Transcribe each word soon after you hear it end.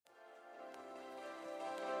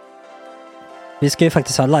Vi ska ju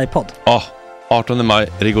faktiskt ha livepodd. Ja, 18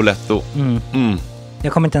 maj, Rigoletto.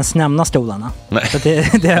 Jag kommer inte ens nämna stolarna. Nej. För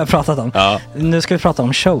det har jag pratat om. Ja. Nu ska vi prata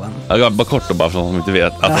om showen. Ja, bara kort då, bara för de som inte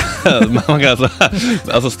vet. Man kan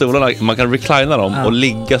alltså stolarna, man kan reclina dem och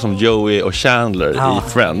ligga som Joey och Chandler i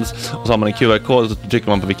Friends. Och så har man en QR-kod och så trycker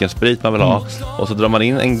man på vilken sprit man vill ha. Och så drar man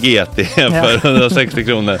in en GT för 160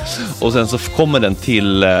 kronor. Och sen så kommer den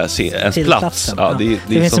till ens plats. Ja, det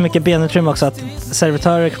finns så mycket benutrymme också att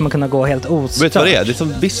servitörer kommer kunna gå helt ostört. Vet du vad det är? Det är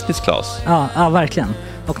som business class. Ja, verkligen.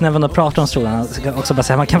 Och när man då pratar om stolarna så kan jag också bara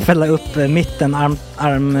säga att man kan fälla upp mitten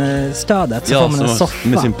armstödet så får man en soffa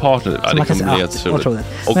med sin partner. Ja, det kommer bli helt otroligt.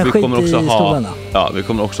 Och men vi kommer också stolarna. vi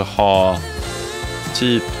kommer också ha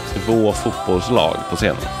typ 2 fotbollslag på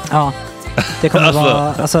scenen. Ja. Det kommer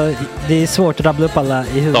vara, alltså det är svårt att rabbla upp alla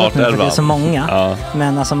i huvudet nu för det är så många. Ja.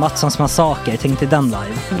 Men alltså Mattssons massaker, tänk till den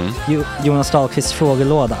live. Jonas Dahlqvists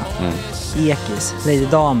frågelåda. Ekis, Lady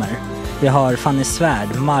Damer. Vi har Fanny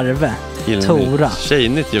Svärd, Marve, Tora.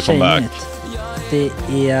 Tjejnytt gör comeback. Det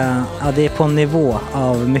är på en nivå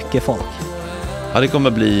av mycket folk. Ja, det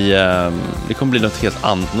kommer bli något helt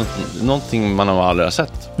annat. Någonting man har aldrig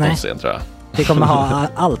sett på scen, tror jag. Det kommer ha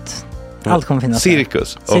allt. Allt kommer finnas.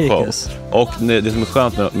 Cirkus. Och det som är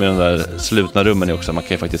skönt med de där slutna rummen är också att man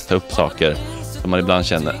kan ju faktiskt ta upp saker som man ibland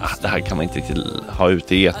känner det här kan man inte riktigt ha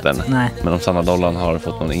ute i etern. Nej. Men om Sanna Dollan har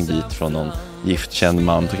fått någon invit från någon giftkänd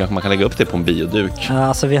man så kanske man kan lägga upp det på en bioduk. Ja,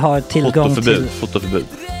 alltså vi har tillgång till fotoförbud.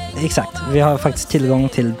 Exakt, vi har faktiskt tillgång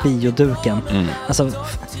till bioduken. Alltså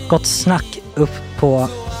gott snack upp på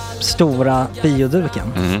stora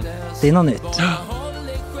bioduken. Det är något nytt.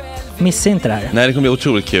 Missa inte det här. Nej, det kommer bli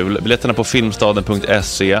otroligt kul. Biljetterna på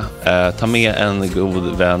filmstaden.se. Ta med en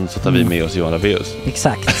god vän så tar vi med oss Johan Rabaeus.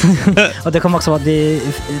 Exakt. Och det kommer också vara det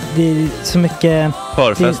är så mycket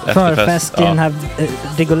förfest i den här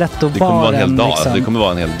Rigoletto-baren. Det kommer vara en hel dag. Liksom. Det kommer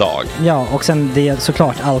vara en hel dag. Ja, och sen det är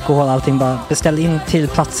såklart alkohol, allting. Bara beställ in till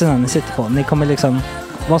platserna ni sitter på. Ni kommer liksom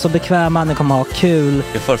vara så bekväma, ni kommer ha kul.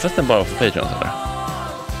 Är förfesten bara för Patreon eller?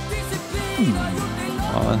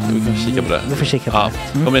 Ja, vi kan kika på det. Vi får kika på det.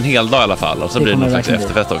 Det kommer en hel dag i alla fall. Och så blir det någon slags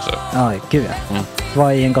efterfest också. Ja, gud ja.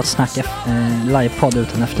 Vad är en gott snack livepodd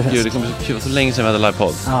utan efterfest? Gud, det kommer bli kul. Så länge sedan vi hade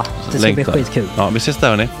livepodd. Ja, det ska bli skitkul. Ja, vi ses där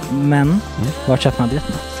hörni. Men, vart köper man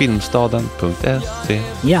biljetterna? Filmstaden.se.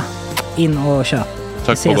 Ja, in och köp.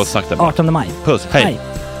 Tack på gott snack där. 18 maj. Puss, hej.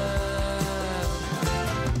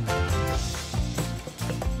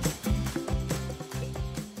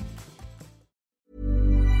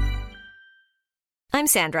 I'm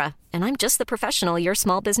Sandra, and I'm just the professional your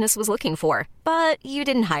small business was looking for. But you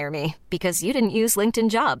didn't hire me because you didn't use LinkedIn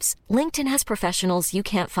Jobs. LinkedIn has professionals you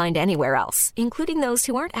can't find anywhere else, including those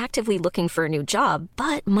who aren't actively looking for a new job,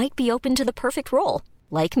 but might be open to the perfect role,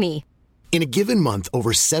 like me. In a given month,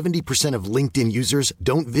 over 70% of LinkedIn users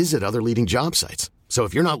don't visit other leading job sites. So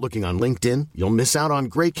if you're not looking on LinkedIn, you'll miss out on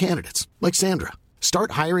great candidates like Sandra.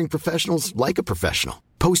 Start hiring professionals like a professional.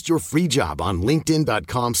 Post your free job on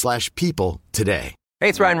linkedin.com/people today. Hey,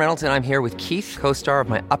 it's Ryan Reynolds, and I'm here with Keith, co-star of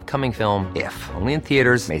my upcoming film, If, only in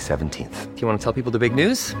theaters May 17th. Do you want to tell people the big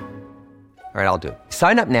news? All right, I'll do it.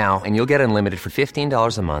 Sign up now and you'll get unlimited for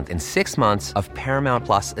 $15 a month and 6 months of Paramount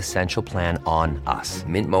Plus Essential Plan on us.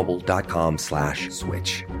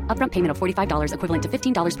 MintMobile.com/switch. Upfront payment of $45 equivalent to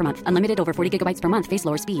 $15 per month. Unlimited over 40 gigabytes per month. Face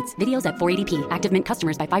lower speeds. Videos at 480p. Active Mint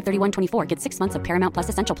customers by 531.24 get 6 months of Paramount Plus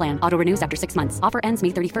Essential Plan. Auto renews after 6 months. Offer ends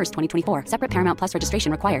May 31st, 2024. Separate Paramount Plus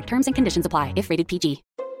registration required. Terms and conditions apply if rated PG.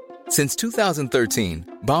 Since 2013,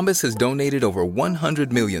 Bombas has donated over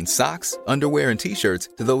 100 million socks, underwear, and T-shirts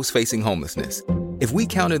to those facing homelessness. If we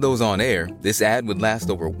counted those on air, this ad would last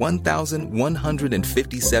over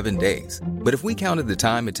 1,157 days. But if we counted the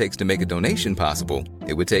time it takes to make a donation possible,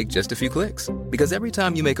 it would take just a few clicks. Because every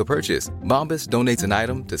time you make a purchase, Bombas donates an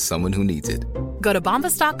item to someone who needs it. Go to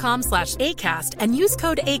bombas.com/ACAST and use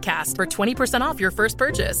code ACAST for 20% off your first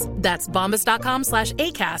purchase. That's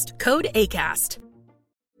bombas.com/ACAST. Code ACAST.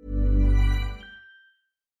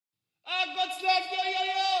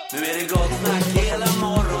 Nu är det gott snack hela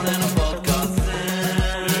morgonen och podcasten.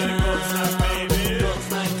 Nu är det gott snack baby. Gott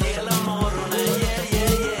snack hela morgonen,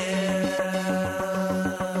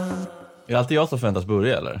 Är det alltid jag som förväntas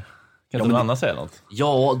börja eller? Kan inte någon annan säga något?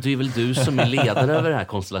 Ja, det är väl du som är ledare över den här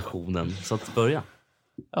konstellationen. Så att börja.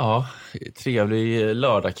 Ja, trevlig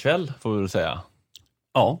lördagkväll får vi väl säga.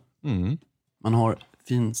 Ja, man har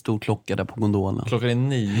fin stor klocka där på gondolen. Klockan är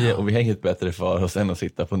 9 och vi har inget bättre för oss än att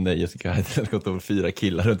sitta på Nöjesguidens kontor, 4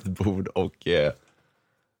 killar runt ett bord och...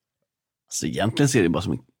 Så egentligen ser det bara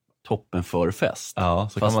som en toppen förfest. Ja,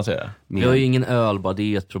 så kan man säga. Vi har ju ingen öl, bara det är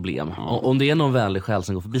ju ett problem. Om det är någon vänlig själ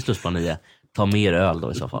som går förbi Slussbar 9, ta mer öl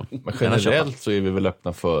då i så fall. Men generellt så är vi väl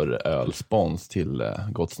öppna för ölspons till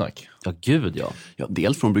Gott Snack. Ja, gud ja. Ja,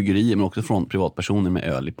 dels från bryggerier men också från privatpersoner med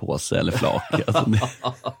öl i påse eller flak. Alltså,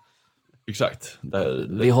 Exakt.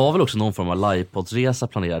 Vi har väl också någon form av livepodsresa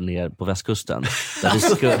planerad ner på västkusten.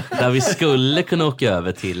 Där vi skulle kunna åka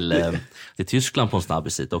över till Tyskland på en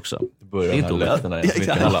snabbvisit också. Det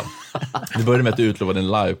började med att du utlovade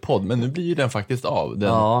en livepodd, men nu blir ju den faktiskt av.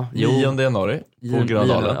 Den 9 januari på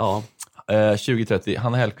Gröndalen. 2030,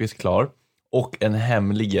 Hanna Hellquist klar. Och en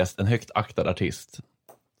hemlig gäst, en högt aktad artist.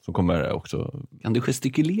 Som kommer också... Kan du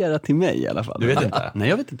gestikulera till mig i alla fall? Du vet inte? Nej,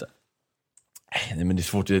 jag vet inte. Nej, men det är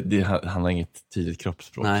svårt. Han har inget tidigt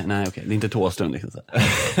kroppsspråk. Nej, okej. Det är inte tåstund liksom.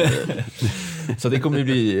 Så det kommer ju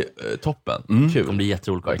bli toppen. Kul. Det kommer bli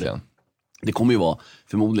jätteroligt verkligen. Det kommer ju vara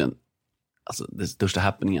förmodligen alltså, det största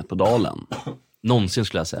happeningen på Dalen. Någonsin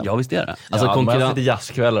skulle jag säga. Ja, visst är det. Alltså, man har lite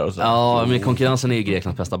jazzkvällar och så. Ja, men konkurrensen är ju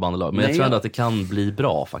Greklands bästa bandelag. Men jag tror ändå att det kan bli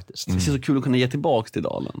bra faktiskt. Det är så kul att kunna ge tillbaka till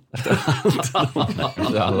Dalen.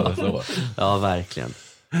 Ja, verkligen.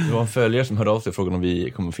 Det var en följare som hörde av sig och frågade om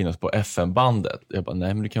vi kommer finnas på FM-bandet. Jag bara,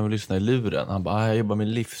 nej men du kan väl lyssna i luren. Han bara, jag jobbar med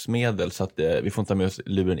livsmedel så att vi får inte ta med oss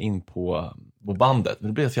luren in på bandet. Men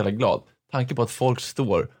då blev jag så jävla glad. Tanken på att folk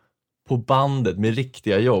står på bandet med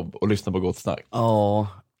riktiga jobb och lyssnar på Gott Snack. Ja,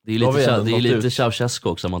 det är lite Ceausescu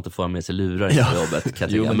också om man inte får med sig lurar i jobbet. Kan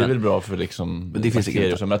jo, men det är väl bra för liksom det finns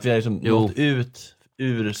bakterier. Men att vi har liksom nått ut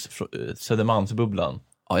ur Södermalmsbubblan.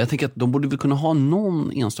 Ja, jag tänker att de borde väl kunna ha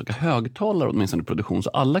någon enstaka högtalare åtminstone i produktion så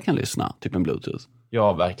alla kan lyssna, typ en Bluetooth.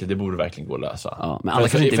 Ja, verkligen. Det borde verkligen gå att lösa. Ja, men alla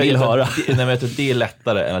kanske inte vill höra. Det är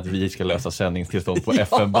lättare än att vi ska lösa sändningstillstånd på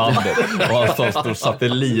FM-bandet och ha en sån stor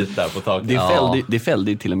satellit där på taket. Det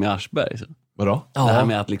fällde ju till och med Aschberg. Så. Vadå? Det här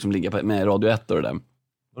med att liksom ligga med Radio 1 och det där.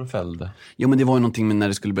 Vadå fällde? Jo, men det var ju någonting med när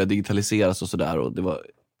det skulle börja digitaliseras och sådär. Och det var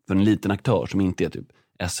för en liten aktör som inte är typ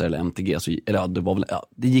SR eller MTG. Så,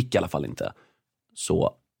 det gick i alla fall inte.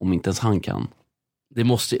 Så om inte ens han kan. Det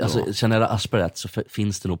måste, alltså, känner jag Aschberg rätt så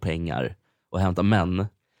finns det nog pengar att hämta. Men det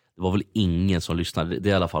var väl ingen som lyssnade. Det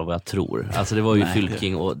är i alla fall vad jag tror. Alltså det var ju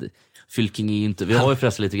Fylking och Fylking är ju inte... Vi har ju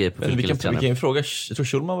förresten lite grejer på Fylking. Vilken fråga? Jag tror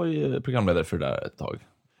Schulman var ju programledare för det där ett tag.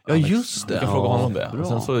 Ja, just det. Vi kan fråga honom om det. Och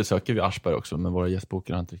sen så söker vi Aschberg också, men våra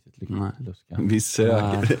gästbokare har inte riktigt lyckats. Vi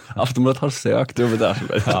söker. Aftonbladet har sökt över det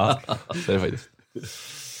Aschberg. Ja, det är det faktiskt.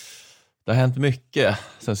 Det har hänt mycket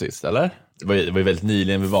sen sist, eller? Det var ju väldigt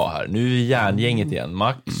nyligen vi var här. Nu är järngänget igen.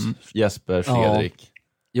 Max, Jesper, Fredrik. Ja.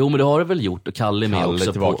 Jo, men det har det väl gjort. Och Kalle är med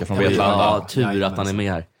också. Tillbaka från Vetlanda. Ja, tur att han är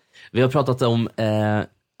med här. Vi har pratat om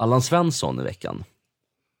Allan Svensson i veckan.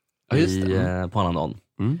 Ja, just det. På annandagen.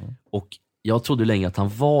 Och jag trodde länge att han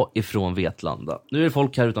var ifrån Vetlanda. Nu är det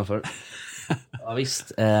folk här utanför. Ja,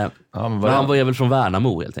 visst. Men han var väl från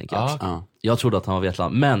Värnamo helt enkelt. Ja. Jag trodde att han var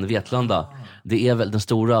Vetlanda. Men Vetlanda, det är väl den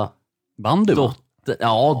stora bandy.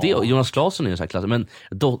 Ja, det Jonas Claesson är ju så här klass. Men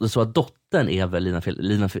så att dottern är väl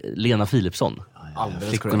Lena Philipsson.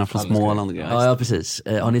 Flickorna från Småland. Ja, precis.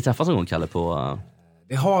 Har ni träffat någon gång, Kalle, på...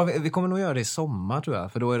 Vi kommer nog göra det i sommar, tror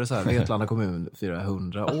jag. För då är det så här, Vetlanda kommun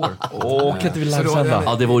 400 år. Kan inte vi livesända?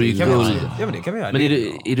 Ja, det vore ju guld. Ja, men det kan vi göra. Men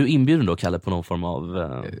är du inbjuden då, Kalle, på någon form av...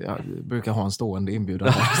 Jag brukar ha en stående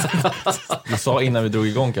inbjudan. Du sa innan vi drog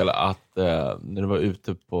igång, Kalle, att när du var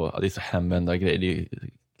ute på... Det är så hemvända grejer. Det är ju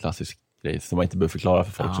klassisk grej som man inte behöver förklara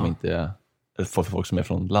för folk som inte... För folk som är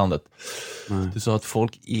från landet. Du sa att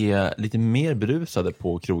folk är lite mer berusade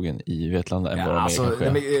på krogen i Vetlanda än vad de är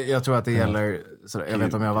kanske. Jag tror att det gäller, jag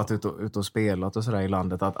vet om jag har varit ute och spelat och sådär i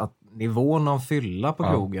landet, att nivån av fylla på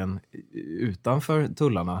krogen utanför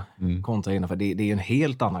tullarna kontra innanför, det är en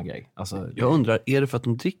helt annan grej. Alltså, jag undrar, är det för att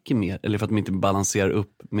de dricker mer eller för att de inte balanserar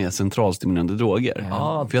upp med centralstimulerande droger?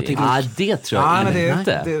 Ja, för jag tänker, det tror jag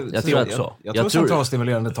inte. Jag tror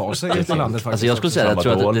centralstimulerande tar sig ut i landet faktiskt. Alltså jag skulle säga, jag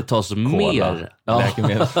tror att det tas mer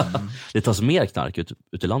det tas mer knark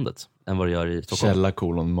ut i landet än vad det gör i Stockholm. Källa,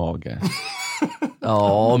 kolon, mage.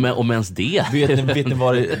 Ja, om ens det. Vet ni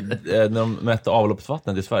vad när de mätte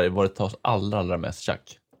avloppsvattnet i Sverige, var det tas allra mest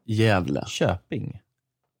tjack? Jävla. Köping.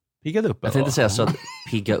 Piggade upp. Jag tänkte säga så att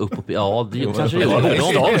pigga upp och ja, det kanske det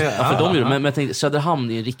är för dem. Men jag tänkte,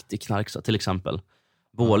 Söderhamn är en riktig knark till exempel.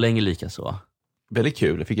 Borlänge lika så. Väldigt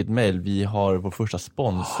kul. Jag fick ett mejl. Vi har vår första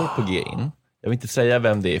sponsor på G in. Jag vill inte säga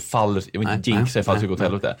vem det är, jag vill inte jinxa ifall det ska gå till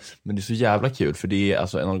helvete. Men det är så jävla kul, för det är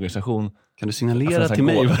alltså en organisation. Kan du signalera till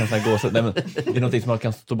mig? Nej, men det är något som man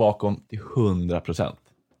kan stå bakom till 100%.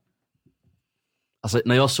 Alltså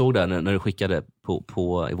när jag såg det när du skickade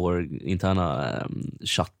på i vår interna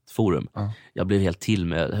chattforum, jag blev helt till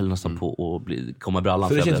med, jag höll nästan på att komma brallan.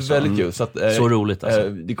 Så det känns väldigt kul. Så, så roligt alltså.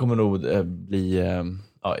 Det kommer nog bli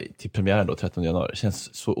till premiären då, 13 januari.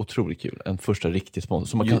 Känns så otroligt kul. En första riktig sponsor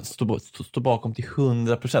som man kan stå bakom till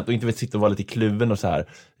 100% och inte vill sitta och vara lite kluven och så här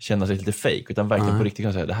känna sig lite fake, utan verkligen på riktigt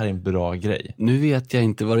kan säga det här är en bra grej. Nu vet jag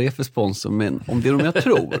inte vad det är för sponsor, men om det är de jag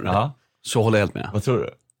tror så håller jag helt med. Vad tror du?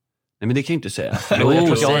 Nej, men det kan jag inte säga.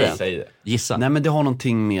 Säg det. Gissa. Nej, men det har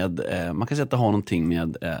någonting med man kan säga att det har någonting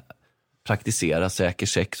med praktisera säker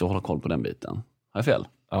sex och hålla koll på den biten. Har jag fel?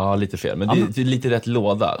 Ja, lite fel. Men det är lite rätt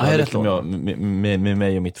låda. Det har liksom med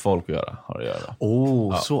mig och mitt folk att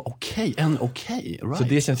göra. Så okej. Right. Så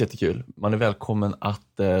det känns jättekul. Man är välkommen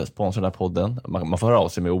att sponsra den här podden. Man får höra av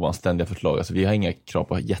sig med oanständiga förslag. Alltså, vi har inga krav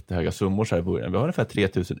på jättehöga summor så här i början. Vi har ungefär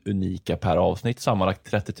 3000 unika per avsnitt.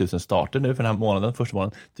 Sammanlagt 30 000 starter nu för den här månaden, första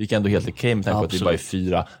månaden. Det gick ändå helt okej med tanke på att det bara är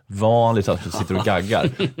 4 vanligt som sitter och gaggar.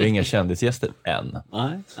 Vi har inga kändisgäster än.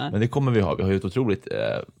 Nej. Men det kommer vi ha. Vi har ju ett otroligt...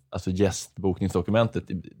 Alltså gästbokningsdokumentet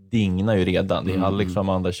dignar ju redan. Det är Alex,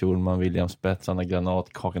 Amanda Schulman, William Spets, Anna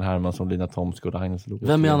Granat, Kakan Hermansson, Lina Thomsgård, Agnes Lobo.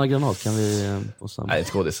 Vem är Anna Granat? Kan vi få samma? Nej,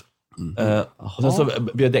 skådis. Och sen så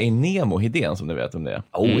bjöd jag in Nemo Hedén, som ni vet om det är.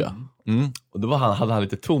 Och då hade han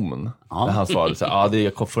lite ton när han svarade så här,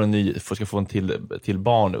 jag ska få en till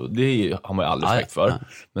barn nu. Det har man ju all respekt för.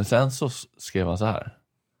 Men sen så skrev han så här: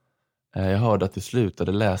 jag hörde att du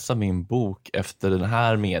slutade läsa min bok efter den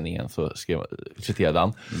här meningen, så citerade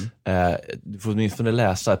han. Du får åtminstone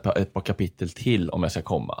läsa ett par kapitel till om jag ska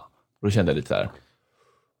komma. Och då kände jag lite så här,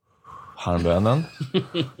 harmbönen.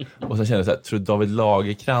 Och sen kände jag så här, tror David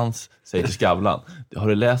Lagerkrans säger till Skavlan: har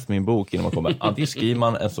du läst min bok innan man kommer? Antingen skriver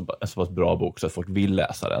man en så pass bra bok så att folk vill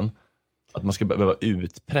läsa den, att man ska behöva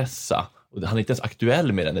utpressa. Och han är inte ens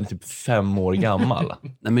aktuell med den är typ 5 år gammal.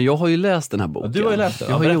 Nej, men jag har ju läst den här boken. Du har ju läst den.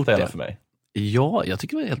 Jag har gjort det för mig. Ja, jag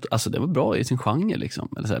tycker det var bra i sin genre liksom.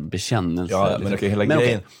 Eller så här, bekännelse. Ja, men okej, hela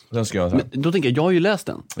grejen. Men då tänker jag har ju läst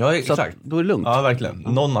den. Ja, exakt. Då är det lugnt. Ja, verkligen.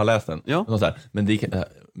 Någon har läst den. Ja. Så här, men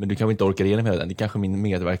du kanske inte orkar igenom hela den. Det kanske min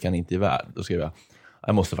medverkan inte är värd. Då skriver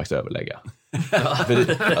jag måste faktiskt överlägga.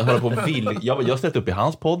 Jag har ställt upp i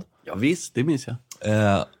hans podd. Ja, visst, det minns jag.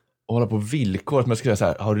 Och hålla på villkor. Att man skulle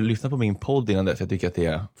säga så här, har du lyssnat på min podd innan dess? Jag tycker att det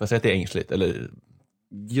är, får jag säga att det är ängsligt? Eller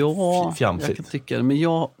fjamsigt? Jag kan tycka det.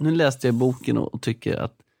 Men nu läste jag boken och tycker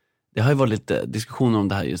att det har ju varit lite diskussioner om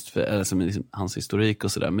det här just för liksom, hans historik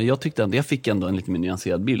och sådär. Men jag tyckte att jag fick ändå en lite mer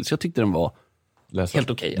nyanserad bild. Så jag tyckte den var helt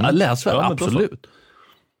okej. Ja, läsvärd, absolut.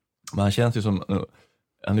 Men han känns ju som...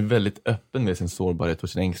 Han är väldigt öppen med sin sårbarhet och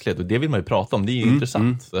sin ängslighet. Och det vill man ju prata om. Det är ju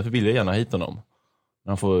intressant. Så därför vill jag gärna hit honom.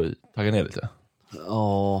 Men han får tagga ner lite.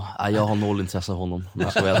 Jag har noll intresse av honom.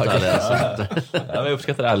 Jag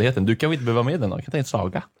uppskattar ärligheten. Du kan väl inte behöva med den då? Jag kan ta en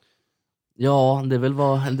saga. Ja, det är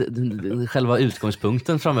väl själva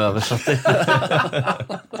utgångspunkten framöver. Så att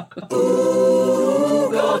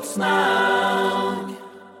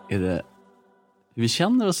Är det hur vi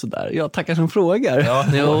känner oss sådär? Jag tackar som frågar. Ja,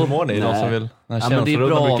 hur mår ni? Någon som vill... Men det är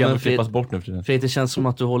bra, brukar flippas bort nu. Fredrik, det känns som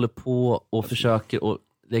att du håller på och försöker att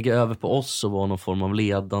lägga över på oss och vara någon form av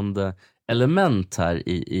ledande element här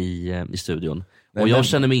i studion. Nej, och jag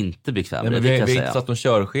känner mig inte bekväm. Nej, men vi är inte satt någon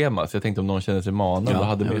körschema, så jag tänkte om någon känner sig manad.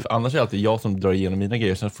 Annars är det alltid jag som drar igenom mina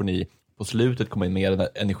grejer, sen får ni på slutet komma in med när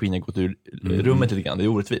energin har gått ur rummet lite grann. Det är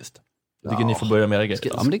orättvist. Jag tycker ni får börja med era grejer.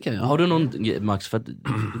 Ja, men det kan jag. Har du någon, Max? För att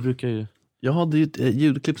du brukar ju... Jag hade ju ett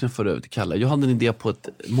ljudklipp som jag förde över till Kalle. Jag hade en idé på ett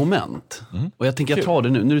moment. Och jag tänker jag tar det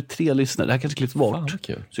nu. Nu är det 3 lyssnare. Det här kanske klipps bort.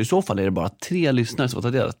 Så i så fall är det bara 3 lyssnare som får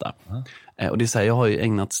ta del av detta. Och det är så här, jag har ju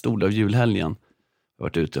ägnat stor del av julhelgen. Jag har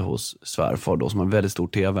varit ute hos svärfar då, som har en väldigt stor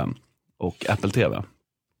tv. Och Apple TV.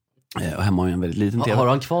 Och hemma har jag en väldigt liten tv. Har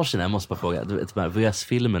han kvar sina, jag måste bara fråga, du vet de här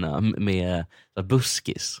VS-filmerna med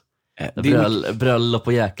buskis? Bröllop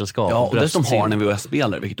och jäkelskap. Ja, och dessutom har en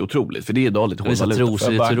VHS-spelare, vilket är otroligt. För det är idag lite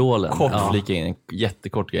hårdvaluta. Kort flika in, en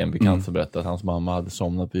jättekort grej. En bekant som berättade att hans mamma hade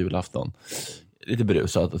somnat på julafton. Lite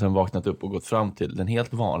brusat och sen vaknat upp och gått fram till den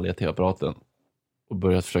helt vanliga tv-apparaten och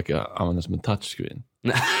börjat försöka använda den som en touchscreen.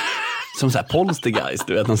 Som så här Polstergeist,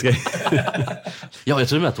 du vet. Ja, jag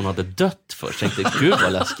trodde att hon hade dött först. Jag tänkte, gud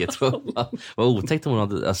vad läskigt. Vad otäckt om hon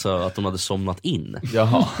hade, att hon hade somnat in.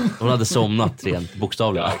 Jaha. Hon hade somnat rent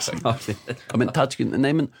bokstavligt. Ja, men touchscreen,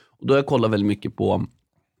 nej men då har jag kollat väldigt mycket på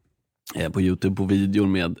YouTube på videor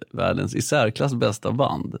med världens i särklass bästa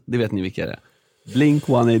band. Det vet ni vilka det är. Blink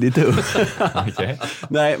 182. Okay.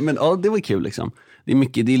 Nej, men ja, det var kul liksom. Det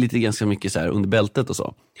är ganska mycket så här under bältet och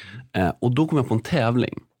så. Och då kom jag på en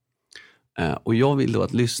tävling. Och jag vill då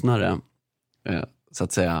att lyssnare så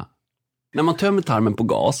att säga, när man tömmer tarmen på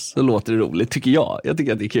gas så låter det roligt, tycker jag. Jag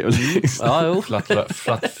tycker att det är kul. Ja,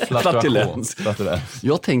 Flatulens.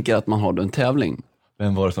 Jag tänker att man har då en tävling.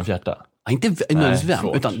 Vem var det som fjärta? Inte nödvändigtvis vem,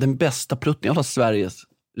 utan den bästa prutten. Jag har Sveriges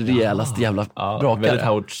rejälaste jävla brakare. Väldigt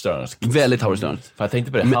Howard Stern. Väldigt Howard Stern. För jag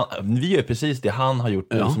tänkte på det, vi gör precis det han har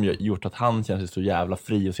gjort som gjort att han känner sig så jävla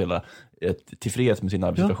fri och så jävla tillfreds med sin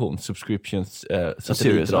arbetssituation. Subscriptions,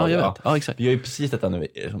 jag vet. Ja, exakt. Vi gör ju precis detta nu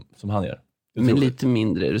som han gör. Med lite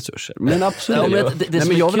mindre resurser. Men absolut. Det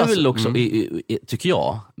som är kul också, tycker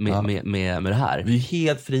jag, med det här. Vi är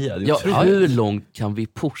helt fria. Hur långt kan vi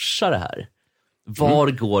pusha det här? Var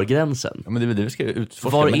går gränsen? Ja, men det är det vi ska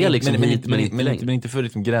utforska. Var är liksom hit men inte längre? Men inte för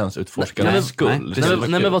liksom gränsutforskarnas skull.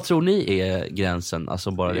 Nej, men vad tror ni är gränsen?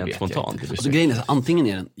 Alltså bara rent spontant. Alltså, grejen är så, antingen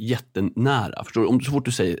är den jättenära. Förstår du? Om så fort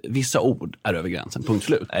du säger vissa ord är över gränsen, punkt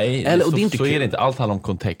slut. Nej, eller, så, och det är inte så är det inte. Allt handlar om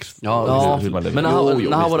kontext. Men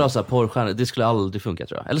när han var så här porrstjärna, det skulle aldrig funka,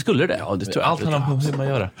 tror jag. Eller skulle det? Ja, det tror jag. Allt handlar om hur man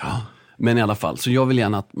gör det. Ja. Men i alla fall, så jag vill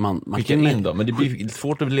gärna att man skicka in dem. Men det blir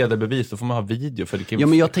svårt att leda bevis, då får man ha video. För det kan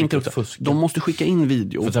men jag tänkte också, de måste skicka in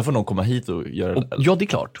video. För sen får någon komma hit och göra det. Ja, det är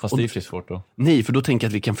klart. Fast det är ju svårt då. Nej, för då tänker jag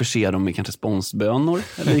att vi kan förse dem med kanske sponsbönor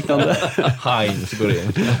eller liknande. Heinz går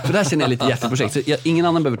in. För det här känner jag lite hjärteprojekt. Så ingen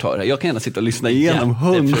annan behöver ta det här. Jag kan gärna sitta och lyssna igenom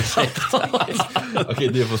 100. Okej,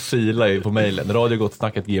 du får sila på mejlen.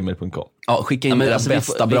 radiogottsnacket@gmail.com. Ja, skicka in deras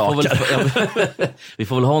bästa brakar. Vi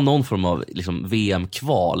får väl ha någon form av liksom,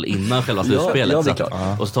 VM-kval innan själva slutspelet.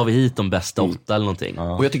 Och så tar vi hit de bästa 8 eller någonting.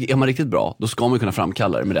 Och jag tycker, är man riktigt bra, då ska man kunna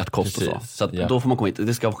framkalla det med rätt kost och så. Så att då får man komma hit,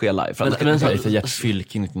 det ska ske live. Men så Gert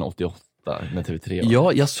Fylking 1988 med TV3.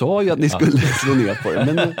 Ja, jag sa ju att ni skulle slå ner på det.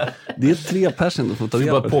 Men det är 3 personer som får ta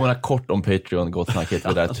reda på det. Jag bara påminna kort om Patreon, Gott Snack heter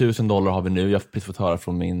det där. $1,000 har vi nu. Jag har precis fått höra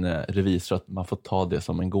från min revisor att man får ta det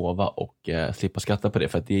som en gåva och slippa skatta på det.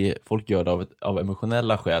 För att folk gör det av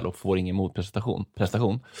emotionella skäl och får ingen motprestation.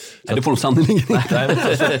 Så det får de sannolikt inte. Nej,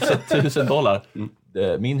 så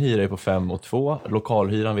 $1,000. Min hyra är på 5 och 2.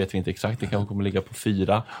 Lokalhyran vet vi inte exakt. Det kanske kommer ligga på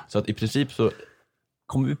 4. Så att i princip så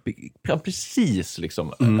kommer vi kan precis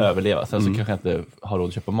liksom överleva. Sen så kanske jag inte har råd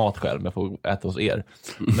att köpa mat själv, men jag får äta hos er.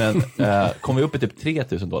 Men kommer vi upp i typ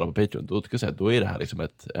 $3,000 på Patreon, då ska jag säga, då är det här liksom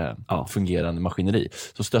ett fungerande maskineri.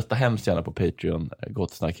 Så stötta hemskt gärna på Patreon.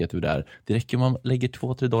 Gott Snack heter vi där. Det räcker om man lägger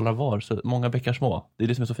 $2-3 var, så många bäckar små. Det är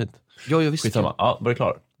det som är så fint. Ja, jag visste. Skitsamma. Ja, var det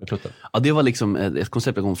klar med plutten? Ja, det var liksom ett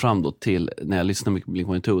koncept jag kom fram då till när jag lyssnade mycket på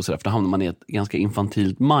Blink-182 och sådär, för då hamnar man i ett ganska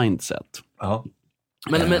infantilt mindset. Ja.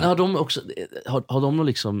 Men har de också har de nog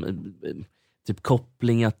liksom typ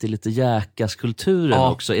kopplingar till lite jäkaskulturen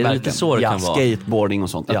också? Är det lite så det kan vara? Skateboarding och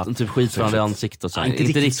sånt. Att typ skit från det ansiktet och så. Inte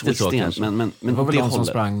riktigt så kanske. Men det var väl de som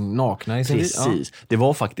sprang nakna i sin Precis. Det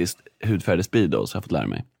var faktiskt hudfärdig speedos, har jag fått lära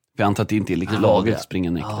mig. För jag antar att det inte är liksom laget att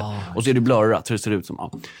springa nykter. Och så är det blurrat så det ser ut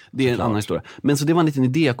som det är en annan historia. Men så det var en liten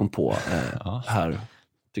idé jag kom på här.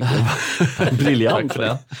 Tyckte jag var briljant.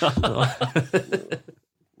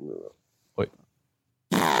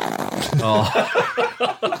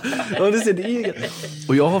 Ja, det ser det.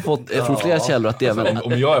 Och jag har fått från flera källor att det även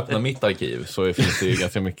om jag öppnar mitt arkiv så finns det ju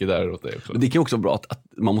ganska mycket där åt dig också. Det kan också vara bra att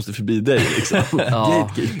man måste förbi dig liksom.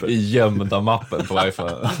 Gatekeeper. I gömda mappen på wifi.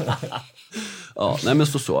 Ja, nej men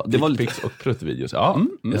så. Det var lite Pix och pruttvideos. Ja,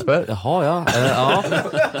 Jesper. Jaha,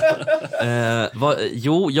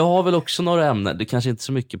 jo, jag har väl också några ämnen. Det kanske inte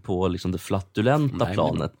så mycket på liksom det flatulenta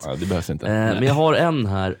planet. Ja, det behövs inte. Men jag har en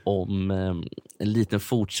här om en liten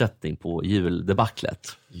fortsättning på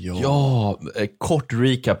juldebaclet. Ja, kort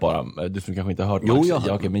recap bara. Du som kanske inte har hört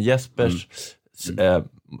Max. Men Jespers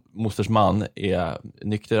mosters man är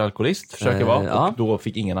nykter alkoholist, försöker vara. Och då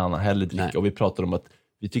fick ingen annan heller dricka. Och vi pratade om att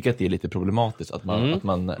vi tycker att det är lite problematiskt att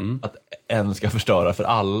att en ska förstöra för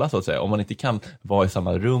alla, så att säga. Om man inte kan vara i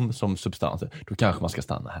samma rum som substanser, då kanske man ska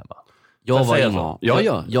stanna hemma.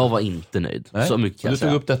 Jag var inte nöjd. Så mycket du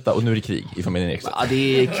tog upp detta och nu är det krig i familjen Ekstedt. Ja,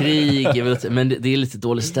 det är krig, men det är lite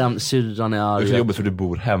dålig stämning. Syrran är arg. Det är så jobbigt för du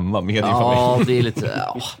bor hemma med din familj. Ja, det är lite...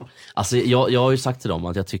 Alltså, jag har ju sagt till dem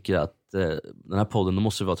att jag tycker att den här podden, de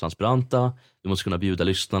måste vara transparenta. Du måste kunna bjuda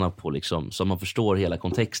lyssnarna på liksom, så man förstår hela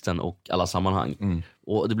kontexten och alla sammanhang.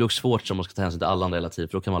 Och det blir också svårt om man ska ta hänsyn till alla andra hela tiden,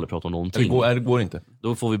 för då kan man aldrig prata om någonting. Det går inte.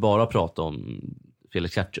 Då får vi bara prata om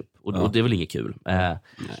Felix Ketchup. Och det är väl inget kul.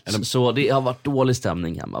 Så det har varit dålig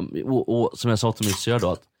stämning hemma. Och som jag sa till min syster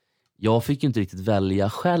då, att jag fick ju inte riktigt välja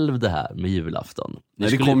själv det här med julafton.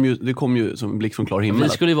 Det kom ju som en blick från klar himmel. Det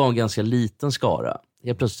skulle ju vara en ganska liten skara.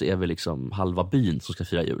 Helt plötsligt är vi liksom halva byn som ska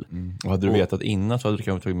fira jul. Och hade du vetat innan så hade du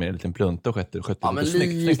kanske tagit med en liten plunta och skött men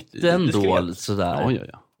lite ändå sådär.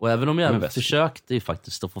 Ja. Och även om jag försökte ju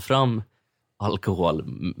faktiskt att få fram alkohol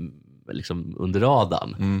liksom under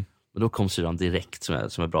radarn, Men då kom syrran direkt som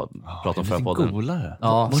jag pratade om förra podden. Golare.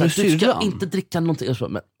 Ja, var så det du ska syrran? inte dricka någonting. Jag sa,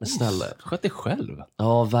 men snälla. Sköt dig själv.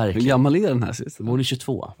 Ja, verkligen. Hur gammal är den här sist? Hon är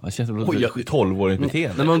 22. Det känns som 12-årigt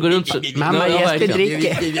beteende. När man går runt så... Mamma, Jesper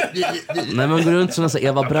dricker. När man går runt som en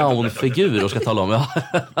Eva Braun-figur och ska tala om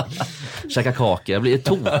käka kakor. Jag blir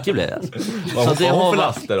tokig blir jag. Vad har hon för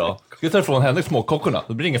laster då? Ska jag ta ifrån henne småkockorna?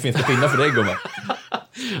 Då blir det inga finska pinnar för dig, gumman.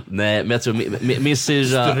 Nej, men jag tror min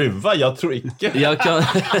syrra... Struva, jag tror icke. Jag kan...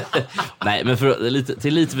 Nej, men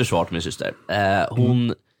till lite försvar till min syster.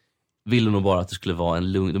 Hon ville nog bara att det skulle vara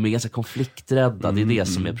en lugn... De är ganska konflikträdda, det är det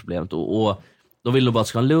som är problemet. Och de vill nog bara att det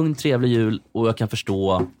ska vara en lugn, trevlig jul. Och jag kan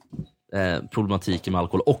förstå problematiken med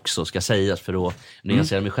alkohol också, ska sägas, för att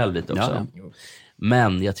nyansera mig själv lite också. Ja.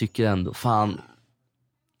 Men jag tycker ändå, fan...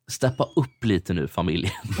 Steppa upp lite nu,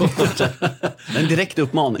 familjen. En direkt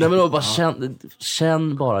uppmaning. Nej, men bara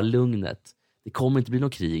känn bara lugnet. Det kommer inte bli någon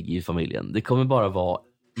krig i familjen. Det kommer bara vara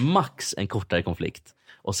max en kortare konflikt.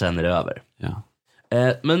 Och sen är det över. Ja.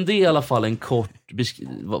 Men det är i alla fall en kort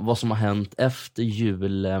vad som har hänt efter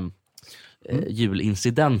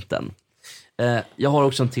julincidenten. Jag har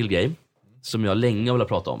också en till grej som jag länge vill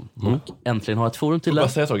prata om. Och äntligen har jag ett forum till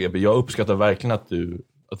det. Jag uppskattar verkligen att du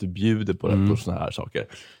bjuder på, på såna här saker.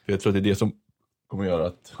 För jag tror att det är det som kommer göra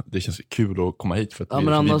att det känns kul att komma hit. För att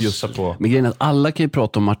vi bjussar på... Men grejen är att alla kan ju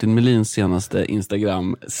prata om Martin Melins senaste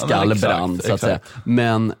Instagram-skallbrand, så att säga.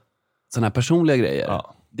 Men såna här personliga grejer,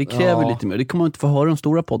 det kräver lite mer. Det kommer man inte få höra de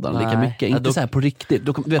stora poddarna lika mycket. Inte så här på riktigt.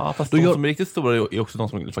 Fast de som är riktigt stora är också de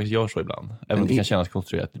som faktiskt gör så ibland. Även om det kan kännas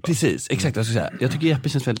konstruerat ibland. Precis, exakt. Jag tycker Jeppe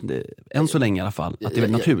känns väldigt, än så länge i alla fall, att det är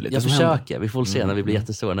väldigt naturligt. Jag försöker. Vi får se när vi blir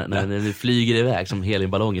jättestora. När vi flyger iväg som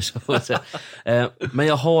heliumballonger. Men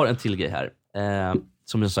jag har en till grej här.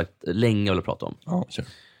 Som jag sagt länge vill prata om. Ja, kör.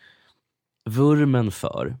 Vurmen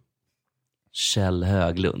för Kjell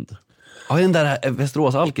Höglund. Ja, den där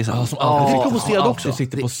Västerås-alkisen. Som alltid provocerad också.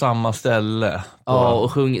 Sitter på samma ställe. Ja,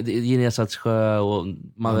 och sjunger Genesarets sjö och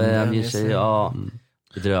man vänjer sig. Ja,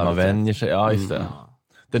 man vänjer sig, ja just det.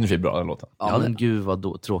 Den är för bra, den låten. Ja, men gud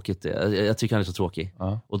vad tråkigt det är. Jag tycker han är så tråkig.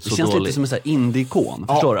 Och så det känns lite som en sån här indie-ikon.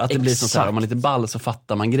 Förstår du? Att det blir så här, om man är lite ball så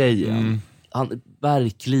fattar man grejen.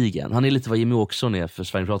 Verkligen. Han är lite vad Jimmy Åkesson är för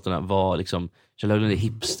Sverigedemokraterna. Var liksom, Kjell Höglund är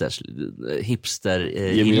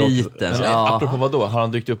hipster-eliten. Apropå vad då? Har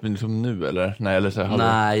han dykt upp liksom nu eller? Nej,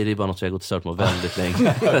 det är bara något jag har gått stört på väldigt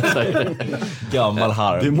länge. Gammal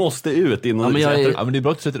harm. Du måste ut innan men det är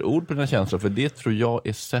bra att du sätter ord på dina känslor, för det tror jag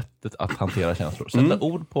är sättet att hantera känslor. Sätta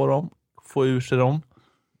ord på dem, få ur sig dem,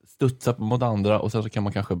 studsa mot andra och sen så kan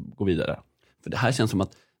man kanske gå vidare. För det här känns som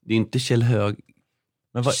att det är inte Kjell Hög.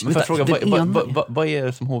 Men får jag fråga, vad är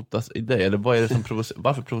det som hotas i dig? Eller vad är det som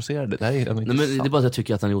varför provocerar det? Det här är men det är bara att jag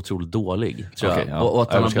tycker att han är otroligt dålig, tror jag. Okay, och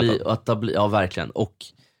att han har blivit, ja verkligen. Och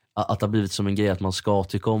att det har blivit som en grej att man ska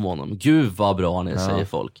tycka om honom. Gud vad bra han är, säger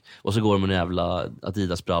folk. Och så går de med en jävla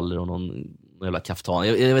Adidas-brallor och någon jävla kaftan.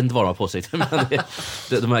 Jag vet inte vad de har på sig. Men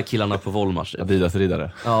de här killarna på Volmars.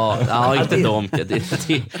 Adidas-riddare. Ja, inte de.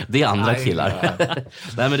 Det är andra killar.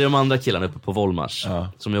 Nej, men det är de andra killarna uppe på Volmars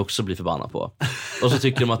som jag också blir förbannad på. Och så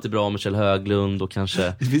tycker de att det är bra med Kjell Höglund och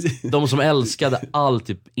kanske de som älskade all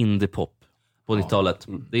typ indie-pop på 90-talet.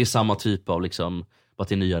 Det är samma typ av liksom, bara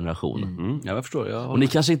till en ny generation. Jag förstår. Och ni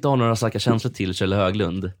kanske inte har några starka känslor till Kjell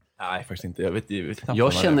Höglund. Nej, faktiskt inte.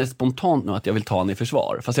 Jag känner spontant nu att jag vill ta honom i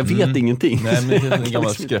försvar. Fast jag vet ingenting. Nej, men det är en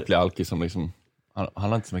gammal skräpplig alkis som liksom... Han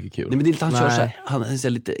har inte så mycket kul. Nej, men det är lite, han är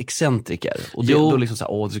lite excentriker. Och då liksom så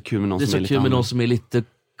här, det är så kul med någon som är lite... Det är så kul med någon som är lite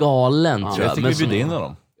galen, tror jag. Jag tycker vi bjuder in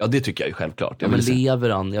honom. Ja, det tycker jag ju självklart. Men lever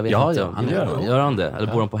han? Jag vet inte. Han gör han det?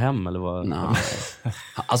 Eller bor han på hem? Eller vad? Nej.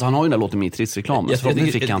 Alltså han har ju den där låten med Triss-reklamen.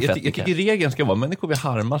 Jag tycker regeln ska vara, människor vi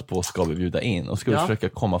harmas på ska vi bjuda in. Och ska vi försöka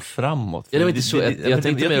komma framåt.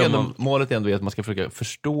 Målet är ändå att man ska försöka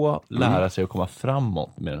förstå, lära sig och komma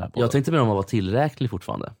framåt med den här podden. Jag tänkte med om man var tillräcklig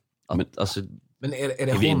fortfarande. Men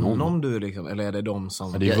är det honom du liksom, eller är det de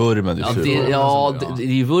som... Det är vurmen du det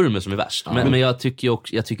är ju vurmen som är värst. Men jag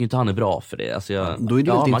tycker inte han är bra för det. Alltså då är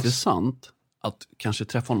det lite intressant att kanske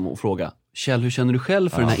träffa honom och fråga: Kjell, hur känner du själv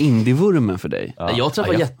för den här indie-vurmen för dig? Jag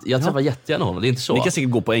träffar jättegärna honom, det är inte så. Ni kan säkert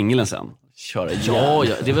gå på Ängelen sen. Köra det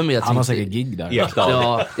är väl med han har säkert gig där.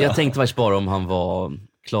 Jag tänkte faktiskt bara om han var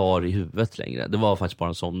klar i huvudet längre. Det var faktiskt bara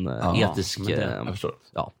en sån etisk... jag förstår.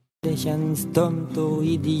 Ja. Det känns dumt och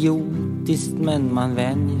idiotiskt, men man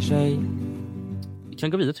vänjer sig. Vi kan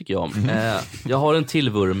gå vidare, tycker jag. Jag har en till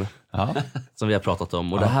vurm som vi har pratat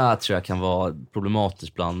om. Och det här tror jag kan vara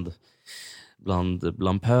problematiskt bland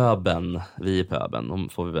pöben. Vi i pöben,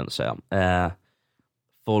 får vi väl säga.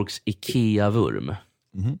 Folks Ikea-vurm.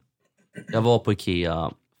 Jag var på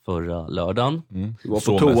Ikea förra lördagen. Var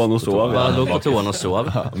på toan och sov. Jag låg på toan och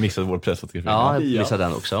sov. Missade vår pressfotografering. Ja, jag missade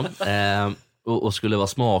den också. Och skulle vara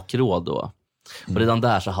smakråd då. Och redan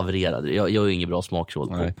där så havererade det. Jag är ju ingen bra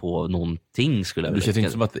smakråd på någonting skulle jag vilja. Du känns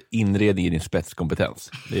inte som att inredning är din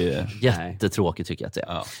spetskompetens. Det är jättetråkigt tycker jag att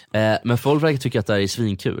det är. Men folk verkar tycka att det här är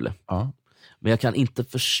svinkul. Ja. Men jag kan inte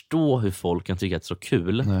förstå hur folk kan tycka att det är så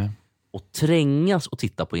kul och trängas och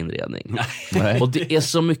titta på inredning. Och det är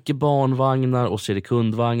så mycket barnvagnar och så är det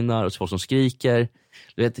kundvagnar och så folk som skriker.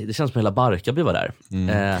 Du vet, det känns som hela Barkarby var där.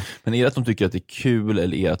 Men är det att de tycker att det är kul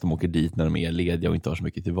eller är det att de åker dit när de är lediga och inte har så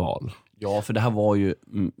mycket till val? Ja, för det här var ju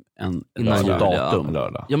en datum.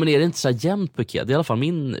 Ja, men är det inte så här jämnt på Ikea? Det är i alla fall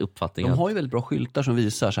min uppfattning. De har ju väldigt bra skyltar som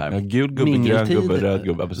visar så här. Gul gubbe, grön gubbe, röd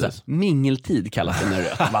gubbe, precis. Mingeltid kallas det när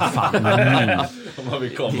det vad fan. Om man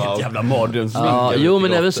vill komma jävla mardrömsvinkel. Ja, jo,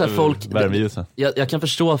 men även så här folk... Jag kan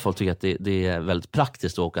förstå att folk tycker att det är väldigt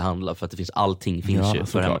praktiskt att åka och handla för att det finns allting finns ju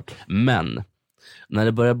för hemma. Men när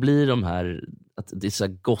det börjar bli de här att det är så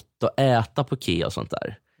gott att äta på Ikea och sånt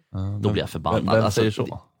där, då blir jag förbannad. Vem säger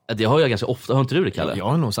så? Det har jag ganska ofta. Har inte du det, Kalle? Jag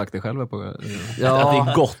har nog sagt det själv på att det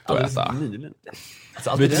är gott att äta.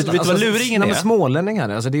 Vet du vad luringen är? Smålänningar,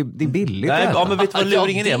 alltså det är billigt. Nej, men vet du vad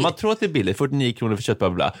luringen är? Man tror att det är billigt, 49 kronor för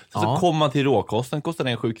köttbubbla. Så kommer man till råkosten, kostar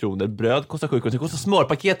den 7 kronor. Bröd kostar 7 kronor. Så kostar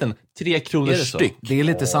smörpaketen 3 kronor styck. Det är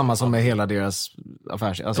lite samma som med hela deras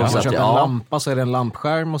affärs. Alltså om man köper en lampa så är det en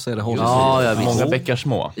lampskärm och så är det hållstil. Många bäckar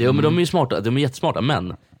små. Jo, men de är ju smarta. De är jättesmarta,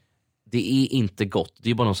 men det är inte gott. Det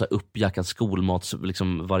är bara någon så här uppjackad skolmats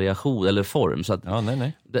liksom, variation eller form. Så att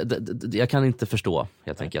jag kan inte förstå,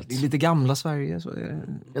 helt enkelt. Det är lite gamla Sverige. Så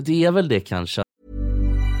det är väl det kanske.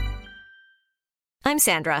 I'm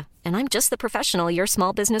Sandra, and I'm just the professional your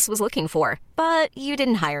small business was looking for. But you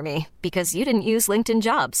didn't hire me because you didn't use LinkedIn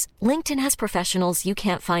Jobs. LinkedIn has professionals you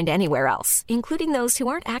can't find anywhere else, including those who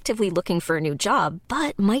aren't actively looking for a new job,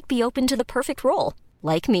 but might be open to the perfect role,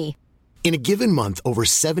 like me. In a given month, over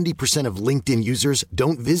 70% of LinkedIn users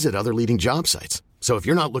don't visit other leading job sites. So if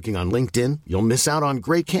you're not looking on LinkedIn, you'll miss out on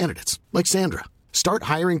great candidates like Sandra. Start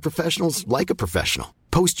hiring professionals like a professional.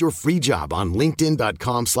 Post your free job on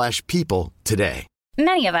linkedin.com/people today.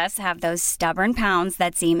 Many of us have those stubborn pounds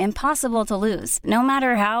that seem impossible to lose, no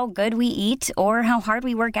matter how good we eat or how hard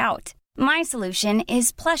we work out. My solution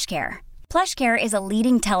is PlushCare. PlushCare is a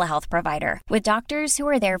leading telehealth provider with doctors who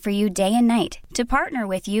are there for you day and night to partner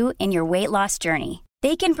with you in your weight loss journey.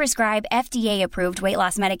 They can prescribe FDA-approved weight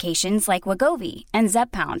loss medications like Wegovy and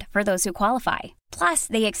Zepbound for those who qualify. Plus,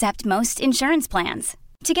 they accept most insurance plans.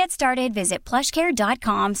 To get started, visit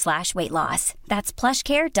plushcare.com/weightloss. That's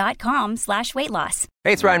plushcare.com/weightloss.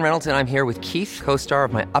 Hey, it's Ryan Reynolds, and I'm here with Keith, co-star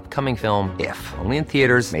of my upcoming film, If, only in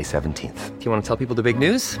theaters May 17th. Do you want to tell people the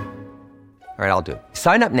big news? All right, I'll do it.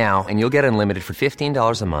 Sign up now and you'll get unlimited for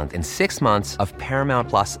 $15 a month and 6 months of Paramount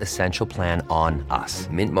Plus Essential Plan on us.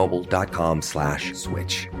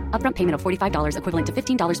 Mintmobile.com/switch. Upfront payment of $45 equivalent to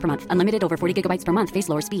 $15 per month. Unlimited over 40 gigabytes per month. Face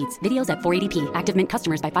lower speeds. Videos at 480p. Active Mint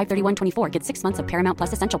customers by 531.24 get 6 months of Paramount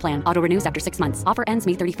Plus Essential Plan. Auto renews after 6 months. Offer ends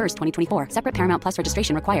May 31st, 2024. Separate Paramount Plus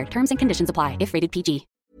registration required. Terms and conditions apply if rated PG.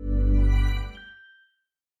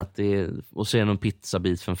 Och så är det någon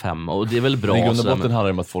pizzabit för 5. Och det är väl bra. I grund och botten handlar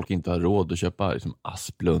det om att folk inte har råd att köpa liksom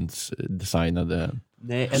Asplunds designade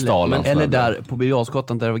eller där på Birger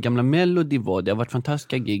Jarlsgatan där gamla Melody var. Det har varit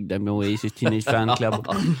fantastiska gig där med Oasis Teenage Fan Club.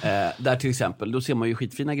 Där till exempel, då ser man ju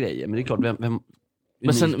skitfina grejer. Men det är klart, men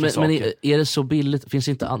är det så billigt? Finns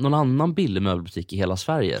det inte någon annan billig möbelbutik i hela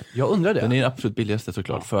Sverige? Jag undrar det. Den är absolut billigaste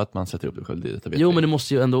såklart, för att man sätter upp det själv. Jo, men det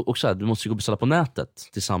måste ju ändå också, du måste ju gå och beställa på nätet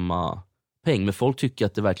till samma peng. Men folk tycker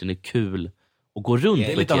att det verkligen är kul att gå runt.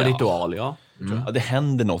 Det är lite av en ritual, ja. Ja, det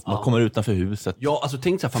händer något. Man kommer utanför huset. Ja, alltså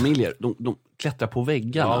tänk så här, familjer, de klättrar på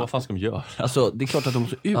väggarna. Ja, vad fan ska de göra? Alltså, det är klart att de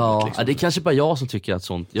måste ut. Ja, liksom. det är kanske bara jag som tycker att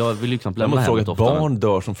sånt. Jag vill ju knappt lämna hemmet hemmet ofta. Barn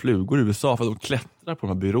dör som flugor i USA för att de klättrar på de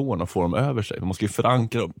här byråerna och får dem över sig. Man ska ju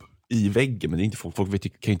förankra dem i väggen, men det är inte folk kan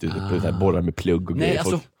ju inte borra med plugg och grejer. Nej,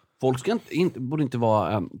 alltså, folk ska borde inte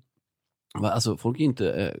vara... Alltså folk är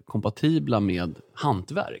inte kompatibla med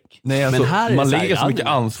hantverk. Nej, alltså, men här man lägger så mycket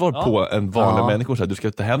ansvar på en vanlig människa. Så här, du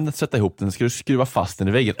ska ta hem den, sätta ihop den, ska du skruva fast den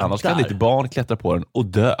i väggen. Annars kan lite barn klättra på den och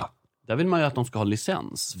dö. Där vill man ju att de ska ha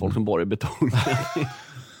licens. Folk som borrar i betong.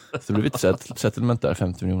 Så det blir ett settlement där,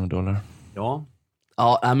 $50 miljoner. Ja.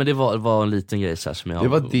 Ja, men det var en liten grej så här som jag det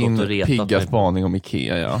var din pigga spaning om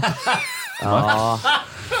Ikea, ja. Ja.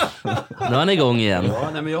 Nu är ni igång igen. Ja,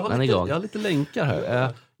 nej, men jag har lite länkar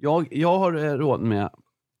här. Jag har råd med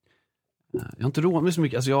Jag har inte råd med så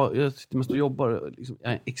mycket. Alltså jag måste jobba liksom,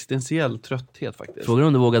 jag är en existentiell trötthet faktiskt. Frågar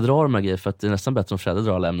om du vågar dra de här grejer, för att det är nästan bättre om Fredde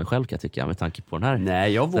drar alla ämnen själv, kan jag tycka, med tanke på den här.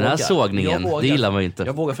 Nej, jag vågar. Den här sågningen, det gillar man ju inte.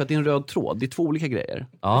 Jag vågar för att det är en röd tråd. Det är 2 olika grejer.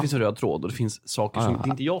 Det finns en röd tråd och det finns saker som... Det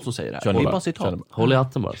är inte jag som säger det här. Det är bara citat. Håll i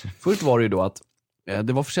hatten bara. Först var det ju då att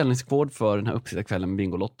det var försäljningskod för den här uppsittarkvällen med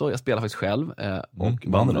Bingolotto. Jag spelade faktiskt själv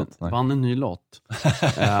och vann en ny lott.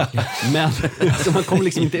 Men så man kommer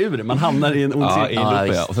liksom inte ur det. Man hamnar i en ond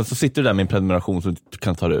cirkel. Och sen så sitter du där med en prenumeration som du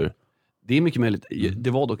kan ta det ur. Det är mycket möjligt. Det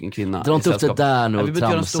var dock en kvinna. Dra inte upp det där nu och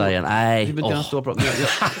tramsa igen. Nej. Vi vill inte göra en stor prat.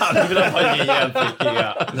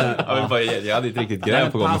 Jag hade inte riktigt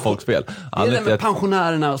grej på gång med folkspel. Det är det med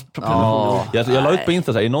pensionärerna. Jag la ut på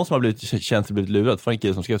Insta, är det någon som har blivit lurad? För en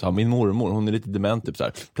kille som skrev så här, min mormor, hon är lite dement typ så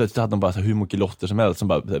här. Plötsligt hade de bara så här, hur mycket lotter som helst som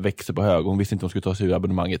bara växer på hög. Och hon visste inte om hon skulle ta sig ur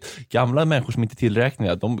abonnemanget. Gamla människor som inte är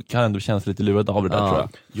tillräknade, de kan ändå känna sig lite lurade av det där, tror jag.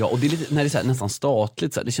 Ja, och det är lite, när det är så här, nästan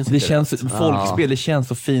statligt så här, det känns folkspel, det känns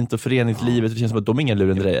så fint, och föreningslivet, det känns som att de är inga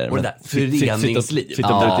lurendrejer. Och det där föreningsliv.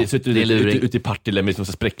 Sitter ute i Partille med liksom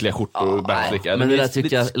spräckliga skjortor och backslicka. Men det där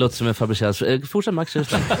tycker jag låter som en fabricerad. Fortsätt Max. Ja,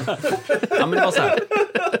 men det var så här.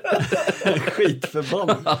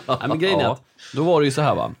 Skitförbannad. Nej, men grejen är att då var det ju så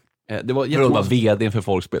här, va. Det var jättemånga vdn för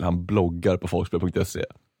folkspel, han bloggar på folkspel.se.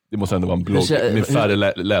 Det måste ändå vara en blogg med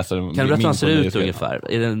färre läsare. Kan du berätta hur han ser ut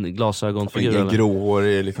ungefär? Är det en glasögonfigur? En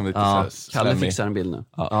gråhårig, liksom lite så här. Kalle fixar en bild nu.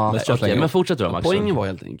 Men fortsätt då, Max. Poängen var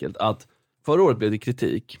helt enkelt att förra året blev det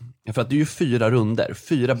kritik för att det är ju 4 runder,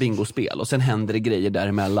 4 bingospel, och sen händer det grejer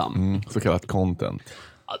däremellan. Så kallat content.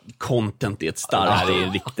 Content är ett starkt. Det här är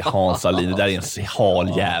en riktig Hans Alin. Det där är en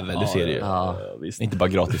hal jävel, det ser du ju. Inte bara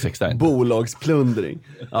gratis sex där. Bolagsplundring.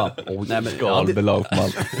 Skalbelag.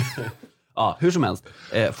 Ja, hur som helst.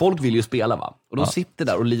 Folk vill ju spela, va? Och de sitter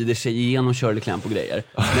där och lider sig igenom Shirley Clamp och grejer.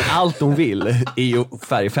 Men allt de vill är ju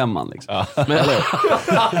färgfemman liksom. Men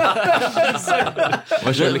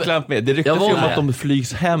vad Shirley Clamp med? Det ryktas ju om att de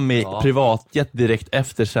flygs hem i privatjet direkt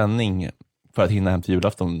efter sändning för att hinna hem till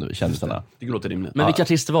julafton, kändisarna. Det låter rimligt. Men vilka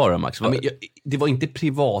artister var det, Max? Det var inte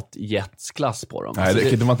privatjetsklass på dem.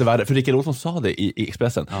 Nej, det var inte värda. För Rickard Olsson sa det i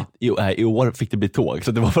Expressen. I år fick det bli tåg.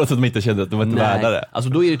 Så det var för att de inte kände att de var inte värda det.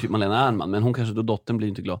 Alltså då är det typ Malena Ernman. Men hon kanske, då dottern blir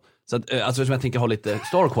inte glad. Så att, alltså som jag tänker ha lite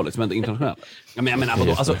star quality som ändå internationellt. Jag menar,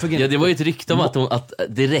 vadå? Alltså, det var ju ett rykte om att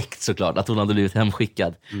direkt såklart att hon hade blivit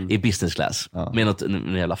hemskickad i business class med något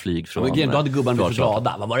jävla flyg från... Då hade gubben blivit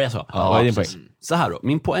glada. Vad var det jag sa? Så här då.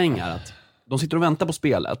 Min poäng är att de sitter och väntar på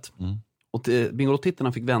spelet. Och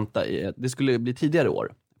Bingolotto-tittarna fick vänta det skulle bli tidigare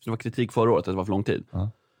år. Så det var kritik förra året att det var för lång tid.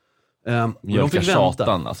 De fick vänta.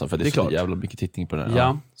 Alltså, för det är så jävla mycket tittning på det.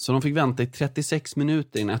 Ja, så de fick vänta i 36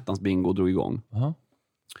 minuter innan ettans bingo drog igång.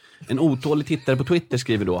 En otålig tittare på Twitter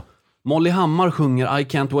skriver då: Molly Hammar sjunger I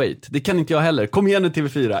can't wait. Det kan inte jag heller. Kom igen nu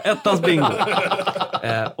TV4. Ettans bingo.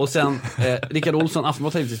 Och sen Rickard Olsson,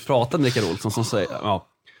 Aftonbladet pratade med Rickard Olsson som säger...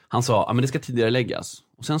 Han sa, men det ska tidigare läggas.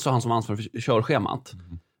 Och sen sa han som ansvarig för körschemat: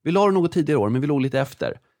 vi la det något tidigare år, men vi låg lite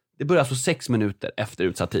efter. Det börjar alltså 6 minuter efter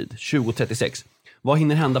utsatt tid. 20:36. Vad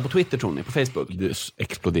hinner hända på Twitter, tror ni? På Facebook? Det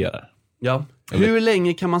exploderar. Ja. Hur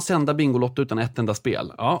länge kan man sända Bingolotto utan ett enda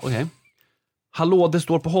spel? Ja, okej. Hallå, det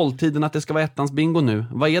står på hålltiden att det ska vara ettans bingo nu.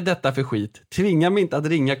 Vad är detta för skit? Tvinga mig inte att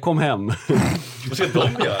ringa, kom hem. Vad ska de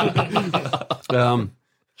göra?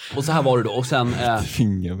 Och så här var det då. Och sen...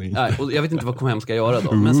 och jag vet inte vad kom hem ska göra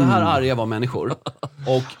då. Men så här arga var människor.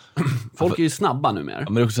 Och folk är ju snabba numera. Ja,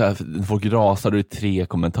 men det är också så här, folk rasar, du är 3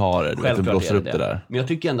 kommentarer. Du blåser upp det där. Men jag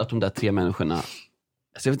tycker ändå att de där 3 människorna...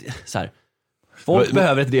 Alltså jag vet, så här, folk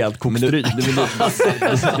behöver ett rejält kokstryk.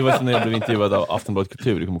 Det var som när jag blev intervjuad av Aftonbladet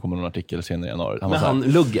Kultur. Det kommer komma någon artikel senare i januari. Han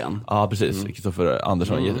Luggen? Ja, precis. Kristoffer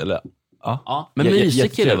Andersson. Eller... Ja. Men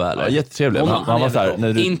mysig kille var det. Ja, jättetrevlig. Han var så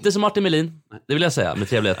här, inte som Martin Melin, det vill jag säga, med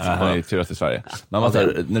trevlighet. Ja, han är ju trevligast i Sverige. Men han var så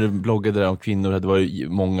här, när du bloggade där om kvinnor, det var ju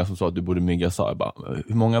många som sa att du borde mygga. Sa jag bara,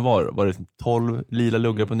 hur många var det 12 lila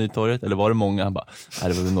luggar på Nytorget? Eller var det många? Han bara,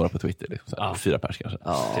 nej, det var väl några på Twitter liksom, så här, 4 pers kanske.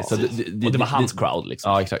 Så och det var hans crowd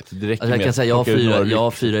liksom. Ja, exakt. Alltså, jag kan säga, jag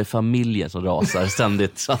har 4 i familjen som rasar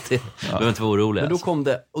ständigt, så att det behöver inte vara oroliga. Men då kom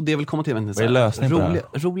det, och det vill komma till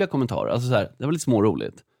roliga kommentarer. Alltså så här, det var lite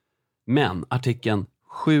småroligt. Men artikeln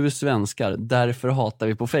 7 svenskar, därför hatar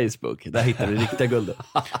vi på Facebook. Där hittar vi riktiga guldet.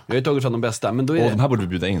 Jag har ju tagit från de bästa, men då är de här borde vi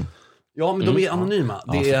bjuda in. Ja, men de är anonyma.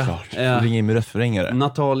 Det är ringa in med röstförringare.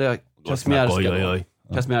 Natalia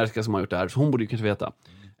Kasmierska som har gjort det här, så hon borde ju kanske veta.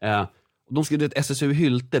 Och de skrev ett SSU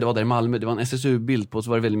Hylte, det var där i Malmö, det var en SSU-bild på, så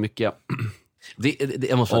var det väldigt mycket...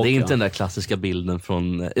 Jag måste säga, det är inte den där klassiska bilden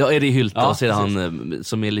från... Ja, är det Hylte och så är det han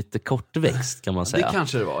som är lite kortväxt, kan man säga. Det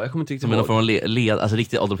kanske det var, jag kommer inte riktigt ihåg. Som är någon från alltså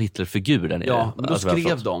riktigt Adolf Hitler-figur där nere. Ja, men då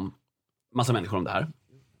skrev de massa människor om det här.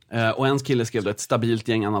 Och en kille skrev då ett stabilt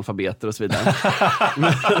gäng analfabeter och så vidare.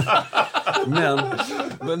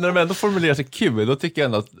 men när de ändå formulerar sig kul, då tycker jag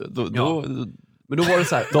ändå att men då var det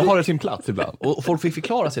så här, då har det sin plats ibland. Och folk fick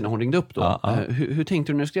förklara sig när hon ringde upp då. Hur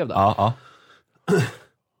tänkte du när du skrev det?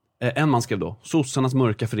 En man skrev då: Sossarnas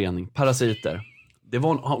mörka förening, parasiter. Det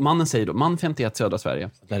var, mannen säger då, man 51, södra Sverige.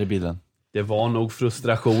 Där är bilden. Det var nog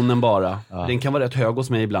frustrationen bara. Den kan vara rätt hög hos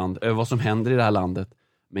mig ibland över vad som händer i det här landet.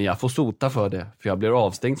 Men jag får sota för det, för jag blir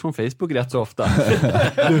avstängd från Facebook rätt så ofta.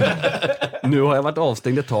 Nu har jag varit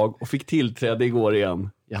avstängd ett tag och fick tillträde igår igen.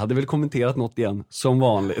 Jag hade väl kommenterat något igen, som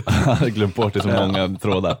vanligt. Jag hade glömt bort det som många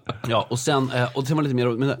trådar. Ja, och sen var lite mer...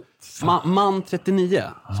 Men, man 39,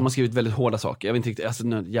 som har skrivit väldigt hårda saker. Jag vet inte riktigt, alltså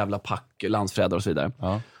jävla pack, landsfrädare och så vidare.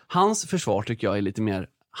 Hans försvar tycker jag är lite mer...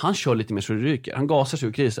 Han kör lite mer så det ryker. Han gasar sig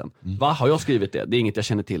ur krisen. Va, har jag skrivit det? Det är inget jag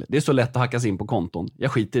känner till. Det är så lätt att hacka sig in på konton.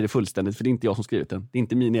 Jag skiter i det fullständigt, för det är inte jag som skrivit det. Det är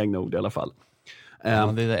inte mina egna ord i alla fall. Det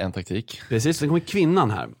är en taktik. Precis, sen kommer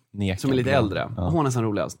kvinnan här. Som är lite äldre. Hon är nästan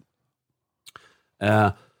roligast.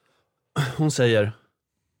 Hon säger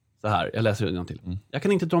så här, jag läser det till. Jag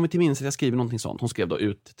kan inte dra mig till minst att jag skriver någonting sånt. Hon skrev då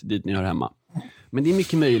ut till dit ni hör hemma. Men det är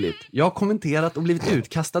mycket möjligt. Jag har kommenterat och blivit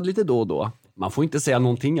utkastad lite då och då. Man får inte säga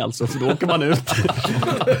någonting alltså, för då åker man ut.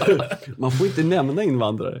 Man får inte nämna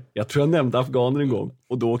invandrare. Jag tror jag nämnde afghaner en gång,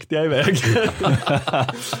 och då åkte jag iväg.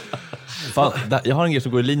 Fan, jag har en grej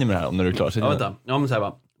som går i linje med det här, om när du är klar. Ja, vänta. Ja, men så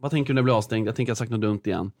här, vad tänker du när du blir avstängd? Jag tänker jag har sagt något dumt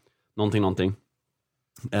igen. Någonting.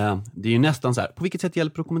 Det är ju nästan så här, på vilket sätt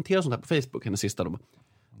hjälper det att kommentera sånt här på Facebook? Hennes sista då.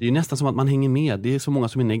 Det är ju nästan som att man hänger med. Det är så många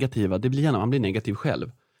som är negativa. Det blir gärna, man blir negativ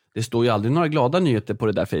själv. Det står ju aldrig några glada nyheter på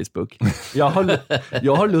det där Facebook.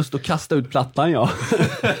 Jag har lust att kasta ut plattan, ja.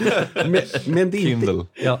 men det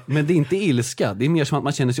är inte ilska. Det är mer som att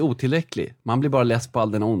man känner sig otillräcklig. Man blir bara less på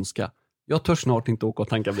all denna ondska. Jag törs snart inte åka och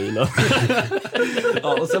tanka bilen.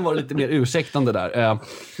 Och sen var det lite mer ursäktande där.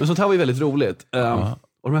 Men sånt här var ju väldigt roligt.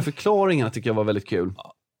 Och de här förklaringarna tycker jag var väldigt kul.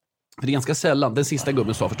 För det är ganska sällan, den sista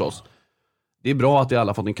gubben sa förstås: det är bra att vi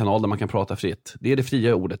alla fått en kanal där man kan prata fritt. Det är det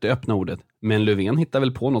fria ordet, det öppna ordet. Men Löfven hittar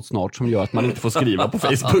väl på något snart som gör att man inte får skriva på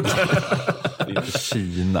Facebook. Det är inte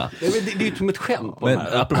Kina. Det är ju som ett skämt på. Men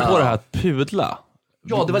apropå det här att pudla.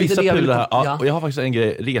 Ja, det var lite det här. Ja. Och jag har faktiskt en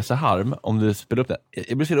grej, reseharm, om du spelar upp det.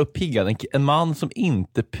 Jag blir så uppiggad. En man som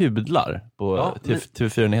inte pudlar på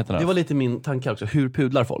TV4-nyheterna. Det var lite min tanke också. Hur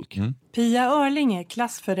pudlar folk? Pia Örling är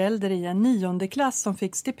klassförälder i en 9:e klass som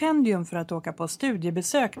fick stipendium för att åka på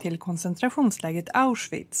studiebesök till koncentrationslägret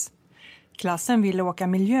Auschwitz. Klassen ville åka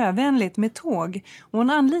miljövänligt med tåg och hon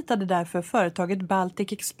anlitade därför företaget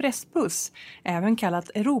Baltic Expressbuss, även kallat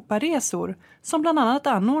Europaresor, som bland annat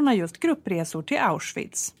anordnar just gruppresor till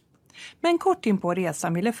Auschwitz. Men kort in på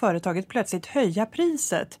resan ville företaget plötsligt höja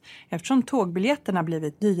priset eftersom tågbiljetterna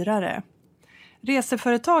blivit dyrare.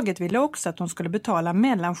 Reseföretaget ville också att hon skulle betala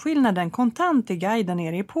mellanskillnaden kontant till guiden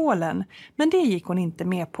nere i Polen, men det gick hon inte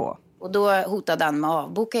med på. Och då hotade han med att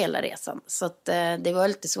avboka hela resan. Så att, det var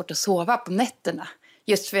lite svårt att sova på nätterna.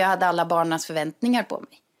 Just för jag hade alla barnens förväntningar på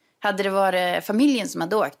mig. Hade det varit familjen som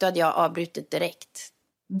hade åkt, då hade jag avbrutit direkt.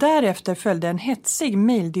 Därefter följde en hetsig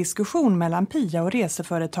mejldiskussion mellan Pia och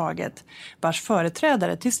reseföretaget, vars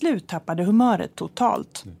företrädare till slut tappade humöret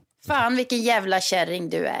totalt. Fan vilken jävla kärring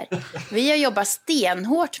du är. Vi har jobbat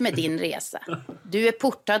stenhårt med din resa. Du är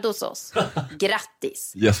portad hos oss.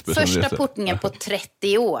 Grattis. Första portningen på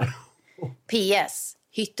 30 år. PS.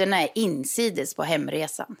 Hytterna är insides på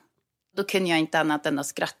hemresan. Då kunde jag inte annat än att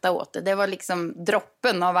skratta åt det. Det var liksom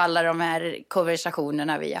droppen av alla de här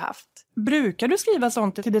konversationerna vi har haft. Brukar du skriva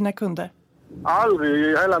sånt till dina kunder? Aldrig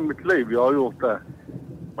i hela mitt liv jag har gjort det.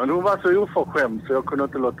 Men hon var så oförskämd så jag kunde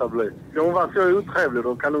inte låta bli. Hon var så otrevlig,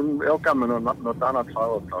 då kan hon åka med något annat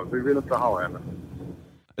företag. Vi vill inte ha henne.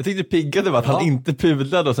 Jag tyckte piggade var att han inte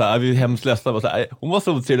pudlade och så här, vi är hemskt ledsna och så här, hon var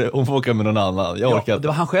så otrevlig, hon får åka med någon annan. Jag orkar inte. Det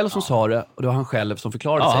var han själv som sa det och det var han själv som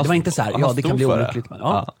förklarade sig. Det var inte så här, det kan bli olyckligt.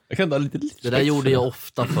 Jag kan ta lite det där gjorde jag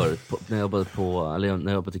ofta förut när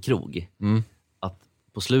jag jobbade i krog. Att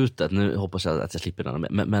på slutet, nu hoppas jag att jag slipper den,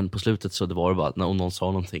 men på slutet så det var det bara när någon sa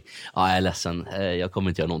någonting. Ja, jag är ledsen, jag kommer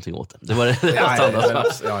inte göra någonting åt det. Det var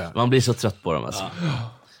det. Man blir så trött på dem alltså.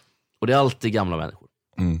 Och det är alltid gamla människor.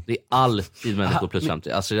 Det är alltid människor plus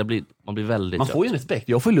 50. Alltså man blir väldigt man får ju respekt.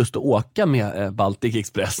 Jag får lust att åka med Baltic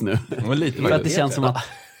Express nu. För att det känns som att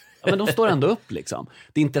men de står ändå upp liksom.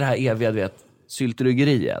 Det är inte det här eviga,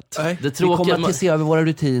 syltryggeriet. Det tråkiga, vi kommer att se över våra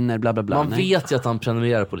rutiner, bla bla bla. Man vet ju att han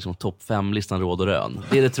prenumererar på liksom topp 5-listan Råd och Rön.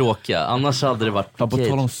 Det är det tråkiga. Annars hade det varit på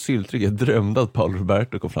tal om syltrygg. Jag drömde att Paolo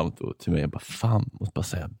Roberto kom fram till mig och bara, fan, måste bara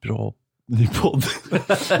säga bra ny podd.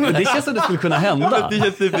 Men det känns som det skulle kunna hända. Det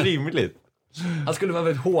känns typ rimligt. Han skulle vara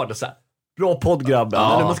väldigt hård och så här. Bra poddgrabben.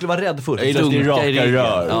 Ja. Eller man skulle vara rädd först. Runka i ryggen.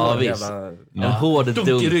 rör. Ja, visst. En hård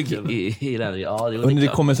dunk i ryggen. I den. Ja, det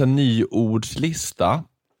kommer en sån här nyordslista.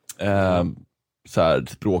 Så här,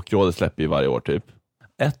 Språkrådet släpper ju varje år typ.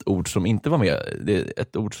 Ett ord som inte var med, det är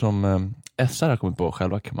ett ord som SR har kommit på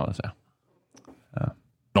själva, kan man säga.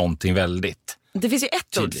 Någonting väldigt. Det finns ju ett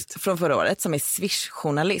tydligt ord från förra året som är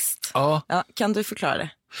Swish-journalist. Ja. Kan du förklara det?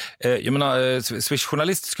 Jag menar,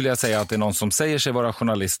 Swish-journalist skulle jag säga att det är någon som säger sig vara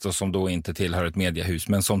journalist och som då inte tillhör ett mediehus,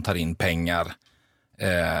 men som tar in pengar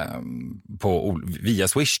via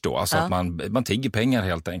Swish då. Alltså att man tigger pengar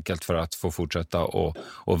helt enkelt för att få fortsätta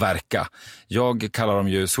och verka. Jag kallar dem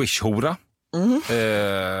ju Swish-hora.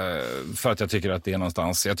 För att jag tycker att det är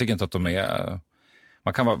någonstans, jag tycker inte att de är,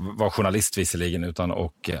 man kan vara journalist visserligen utan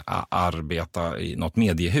och arbeta i något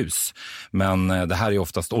mediehus, men det här är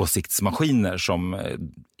oftast åsiktsmaskiner som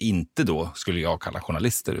inte då skulle jag kalla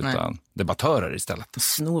journalister utan debattörer istället.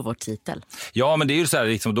 Snor vår titel. Ja, men det är ju så här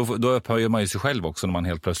liksom, då upphöjer man ju sig själv också när man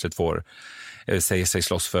helt plötsligt säger sig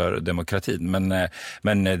slåss för demokratin. Men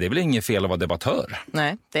det är väl inget fel att vara debattör?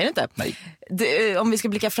 Nej, det är det inte. Nej. Om vi ska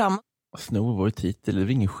blicka fram. Snor vår titel, det är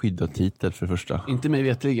ingen skyddad titel för första. Inte mig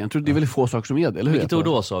vetligen. Jag tror det är väldigt få saker som är det, eller hur? Vilket ord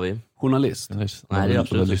då sa vi? Journalist. Nej, det är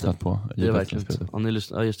absolut lyssnat på. Det är verkligen inte.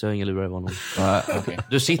 Ja, just det, jag har inga lurar i honom. Okay.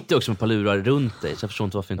 Du sitter också med ett par lurar runt dig, så jag förstår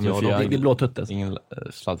inte varför inte jag har dem. Det är blåtuttet. Ingen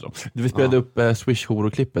sladdar om. Vi spelade upp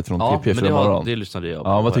Swish-horo-klippet från P4 men morgon. det lyssnade jag på.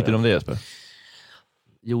 Ja, vad tyckte du om det, Jesper?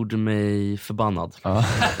 Gjorde mig förbannad.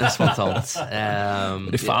 Spontant. Det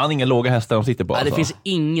är fan inga låga hästar de sitter på. Nej, det finns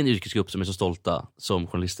ingen yrkesgrupp som är så stolta som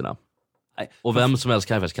journalisterna. Nej. Och vem som helst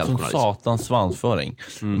kan faktiskt kalla journalist. Satans svansföring.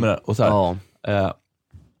 Och så här,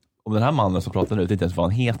 om den här mannen som pratar nu, vet inte ens vad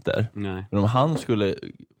han heter. Nej. Men om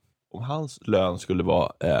hans lön skulle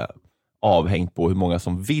vara avhängt på hur många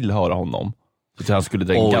som vill höra honom, så han skulle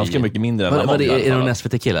dra in ganska mycket mindre än vad är det någon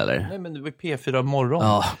SVT-kille eller? Nej, men det var P4 morgon.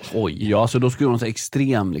 Ja, oj. Ja, så då skulle de så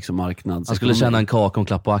extrem liksom marknads. Han skulle känna en kaka och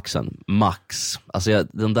klapp på axeln. Max. Alltså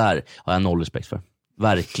den där har jag noll respekt för.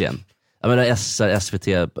 Verkligen. Jag menar SR,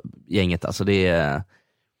 SVT-gänget, alltså det är...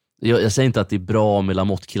 Jag säger inte att det är bra med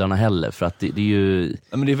Lamotte-killarna heller, för att det är ju...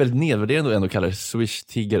 Ja, men det är väldigt nedvärderande att ändå kalla det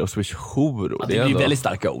Swish-tigger och Swish-horo. Ja, det är ju väldigt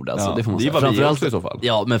starka ord alltså, det får man säga. Det är vad vi i så fall.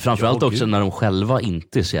 Ja, men framförallt också när de själva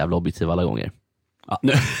inte är så jävla objektiva alla gånger. Ja.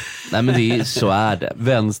 Nej, men så är det.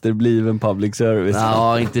 Vänsterbliven public service.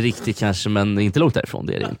 Ja, inte riktigt kanske, men inte långt därifrån,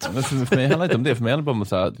 det är det inte. Men för mig handlar inte om det, för mig handlar det bara om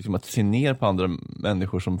så här, liksom, att se ner på andra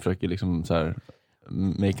människor som försöker liksom så här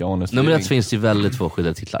make honest. Nej, men det finns ju väldigt få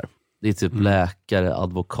skyddade titlar. Det är typ läkare,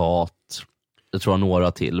 advokat, jag tror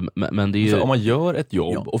några till. Men det är ju... Så om man gör ett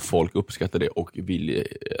jobb och folk uppskattar det och vill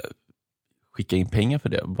skicka in pengar för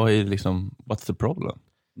det, vad är liksom, what's the problem?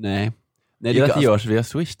 Nej, det är att det görs via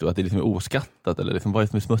Swish då, att det är liksom oskattat, eller liksom, vad är det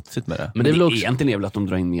som är smutsigt med det? Men det är väl också... egentligen är väl att de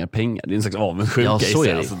drar in mer pengar. Det är en slags avundsjuka. Ja, så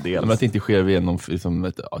är det. Alltså, men att det inte sker via någon, liksom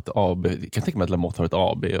ett AB. Jag kan tänka mig att Lamotte har ett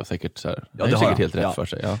AB och säkert så här, det är säkert helt rätt för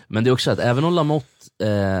sig. Ja. Men det är också att även om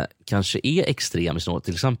Lamotte kanske är extrem i något,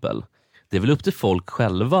 till exempel, det är väl upp till folk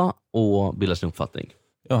själva att bilda sin uppfattning.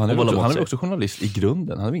 Ja, han är också journalist i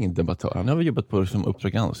grunden. Han är ingen debattör. Han har väl jobbat på som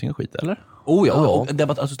Uppdrag granskning och skit, eller? Och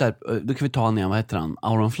alltså där, då kan vi ta ner, vad heter han?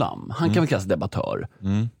 Aron Flam. Han kan väl kallas debattör.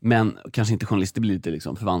 Men kanske inte journalist, det blir lite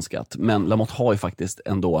liksom förvanskat. Men Lamotte har ju faktiskt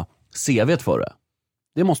ändå CV:t för det.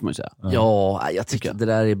 Det måste man ju säga. Ja, jag tycker det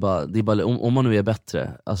där är bara om man nu är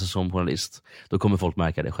bättre, alltså som journalist, då kommer folk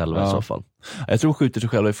märka det själva i så fall. Jag tror de skjuter sig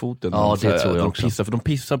själva i foten. Ja, det tror jag också. För de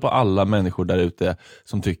pissar på alla människor där ute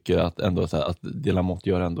som tycker att ändå så här, att det Lamotte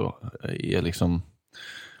gör ändå är liksom,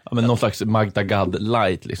 ja, men någon slags Magda Gad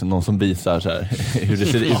light, liksom, någon som visar så här, hur det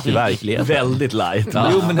ser ut i verkligheten. Väldigt light.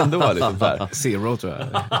 Jo, men ändå liksom, så här. Zero, tror jag.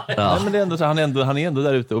 Nej, men det är ändå så, han är ändå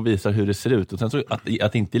där ute och visar hur det ser ut. Och sen så att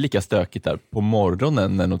det inte är lika stökigt där på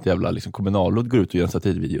morgonen när något jävla liksom, kommunalråd går ut och gör en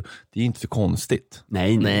satirvideo. Det är inte så konstigt.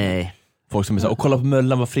 Nej. Folk som är så här, och kolla på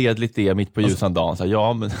Möllan vad fredligt det är mitt på ljusan dagen. Så här,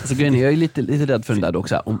 ja, men... Så grejen är, jag är lite rädd för den där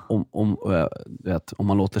också. Om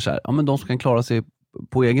man låter så här, ja, men de som kan klara sig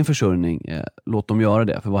på egen försörjning, låt dem göra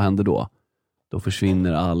det. För vad händer då? Då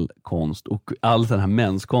försvinner all konst och all den här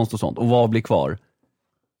mänskonst och sånt. Och vad blir kvar?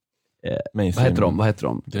 Vad heter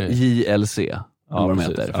de? JLC. Ja, vad de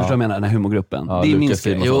heter. Förstår jag menar, den här humorgruppen. Ja, det är minst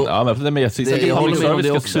det. Ja, men jag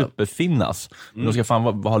ska superfinnas. Men de ska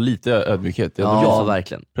fan ha lite ödmjukhet. Ja,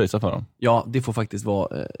 verkligen. Pröjsa för dem. Ja, det får faktiskt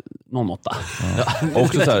vara någon måtta. Ja.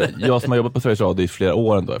 Också så här, jag som har jobbat på Sveriges Radio i flera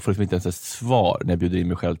år ändå, jag får liksom inte ens ett svar när jag bjuder in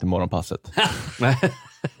mig själv till morgonpasset.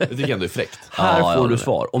 Det tycker jag ändå är fräckt. Här får du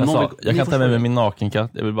svar. Jag kan ta med mig min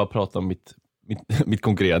nakenkatt. Jag vill bara prata om mitt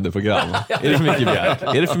konkurrerande program. Är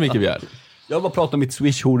det för mycket begärt? Jag har bara pratat om mitt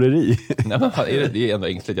Swish-horeri. Nej, men fan, det är ändå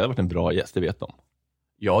ängsligt. Jag har varit en bra gäst, det vet de.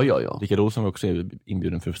 Ja. Rickard Olsson var också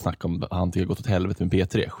inbjuden för att snacka om han tycker gått åt helvete med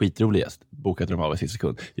P3. Skitrolig gäst. Bokade de av i sista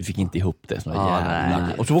sekund. Vi fick inte ihop det.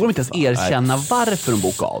 Och så vågar de inte ens erkänna varför de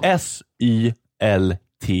bokade av. SYLTRYGGAR.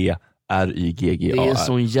 Det är en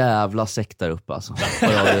sån jävla sekt där uppe alltså.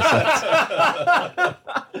 Vad jag har sett.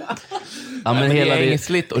 Ja, men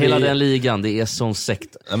hela den ligan, det är sån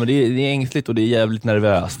sekt. Ja, men det är ängsligt och det är jävligt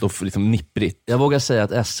nervöst och liksom nipprigt. Jag vågar säga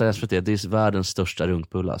att SRSVT, det är världens största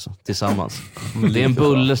runkbulle alltså, tillsammans. Det är en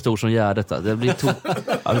bulle stor som Gärdet. Det blir ja,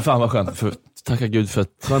 men fan vad skönt. Tacka Gud för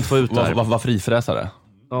att få ut det här. Var frifräsare.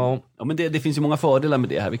 Ja, men det finns ju många fördelar med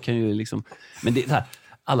det här. Vi kan ju liksom, men det här,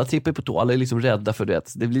 alla trippar på tå, alla är liksom rädda för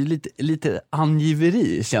det. Det blir lite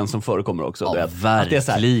angiveri känns som förekommer också. Ja,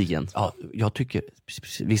 verkligen. Jag tycker,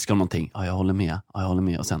 viskar om någonting, jag håller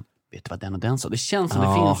med. Och sen, vet du vad den och den sa? Det känns som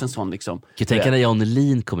det finns en sån liksom. Kan jag tänka när Jan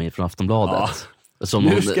Elin kom in från Aftonbladet. Som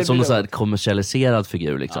någon så här kommersialiserad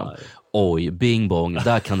figur liksom. Oj, bing bong,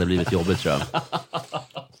 där kan det blivit jobbigt tror jag.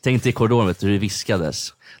 Tänk dig i korridoren, vet du, hur det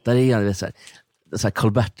viskades. Där är så här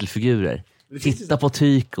Carl Bertil-figurer. Titta på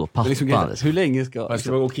Tycho, pappan. Liksom, hur länge ska jag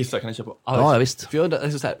gå och kissa? Kan jag köpa? Ja, visst. För jag undrar,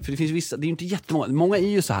 alltså, så här, för det finns vissa, det är ju inte jättemånga. Många är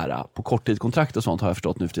ju så här på korttidskontrakt och sånt har jag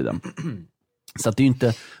förstått nu för tiden. Så att det är ju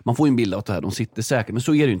inte, man får ju en bild av att det här, de sitter säkert, men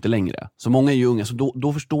så är det ju inte längre. Så många är ju unga, så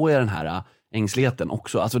då förstår jag den här ängsligheten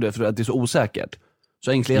också. Alltså för att det är så osäkert.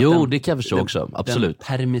 Så jo, det kan jag förstå också, absolut. Den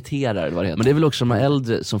permitterar, vad det heter. Men det är väl också de här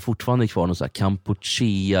äldre som fortfarande är kvar någon så här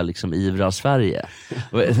Kampuchea, liksom ivrar Sverige.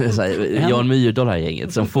 Jan Myrdal här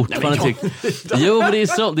gänget som fortfarande tycker... Jo, men det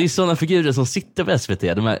är sådana figurer som sitter på SVT.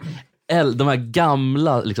 De här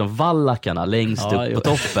gamla liksom vallakarna längst upp på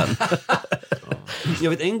toppen. Jag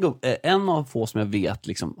vet en av få som jag vet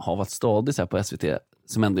liksom, har varit stadig så här på SVT,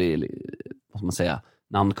 som ändå är, vad ska man säga,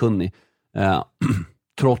 namnkunnig.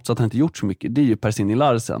 Trots att han inte gjort så mycket. Det är ju Per-Sinding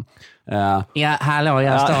Larsen. Ja, hallå,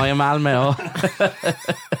 jag står i Malmö.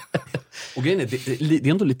 Och grejen är, det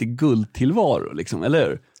är ändå lite guldtillvaro, liksom, eller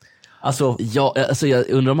hur? Alltså, jag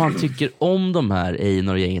undrar om han tycker om de här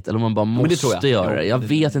Einar och gänget, eller om man bara måste göra det. Jag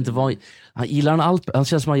vet inte vad... Han gillar allt. Han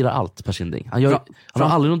känns som han gillar allt, Per-Sinding. Han har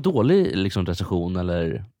aldrig någon dålig liksom, recension,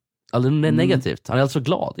 eller aldrig något negativt. Han är alltså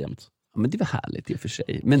glad jämt. Ja, men det var härligt i och för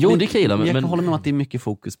sig. Det kan jag gilla. Jag kan hålla med om att det är mycket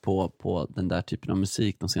fokus på den där typen av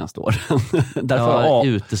musik de senaste åren.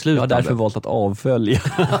 Uteslutande. Jag har därför valt att avfölja.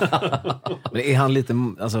 Men är han lite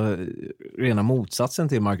rena motsatsen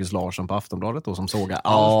till Marcus Larsson på Aftonbladet då, som sågar allt?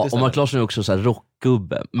 Ja, och Marcus Larsson är också så här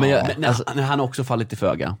rockgubbe. Men han har också fallit i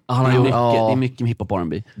föga. Det är mycket hiphop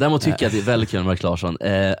R&B. Däremot tycker jag att det är väldigt kul när Marcus Larsson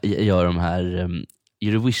gör de här...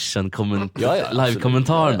 Eurovision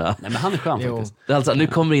live-kommentarerna. Nej, men han är skön faktiskt. Alltså, nu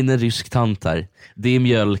kommer in en rysk tant här. Det är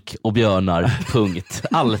mjölk och björnar, punkt.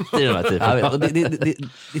 Alltid de här typerna.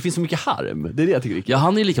 Det finns så mycket harm. Det är det jag tycker. Ja,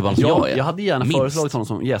 han är lika bra som jag är. Jag hade gärna föreslagit honom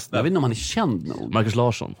som gäst. Jag vet inte om han är känd nog. Marcus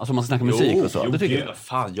Larsson. Alltså man snackar musik och så. Det tycker jag.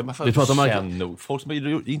 Fan, vi pratar om känd nog. Folk som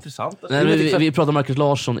är intressanta. Nej, vi pratar om Marcus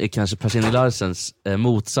Larsson är kanske Per-Sinding Larsens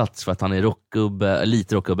motsats, för att han är rockgubbe,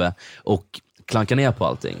 lite rockgubbe, och klankar ner på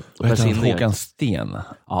allting. Och Håkan Sten.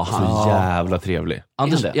 Så jävla trevlig.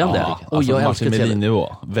 Anders, är han det? Och jag älskar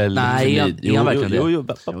Melin-nivå. Nej, är han verkligen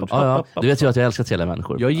det? Du vet ju att jag älskar till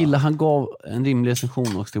människor. Jag gillar, han gav en rimlig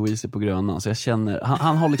recension också till Weezy på Grönan. Så jag känner,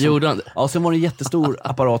 han har liksom... Gjorde han? Ja, sen var det en jättestor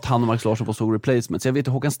apparat, han och Marcus Larsson på stor replacement. Så jag vet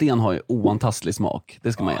att Håkan Sten har ju oantastlig smak.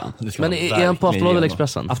 Det ska man göra. Men är han på Aftonbladet eller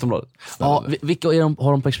Expressen? Aftonbladet. Ja, vilka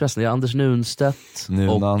har de på Expressen? Det är Anders Nunstedt.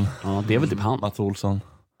 Nunan. Ja, det är väl typ han. Mats Olsson.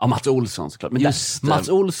 Ja, Mats Olsson såklart. Men Mats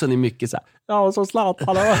Olsson är mycket så här. Ja, så slapp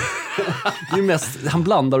han. Det är mest, han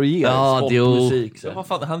blandar och ger. Ja, det är musik.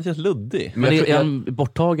 Han känns luddig. Men är han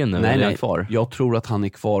borttagen nu? Nej, eller är han kvar? Jag tror att han är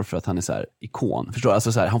kvar för att han är så här ikon. Förstår du?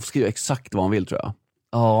 Alltså så här, han får skriva exakt vad han vill, tror jag.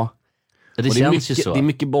 Ja. Det känns mycket, ju så. Det är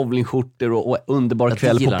mycket bowlingskjortor och underbar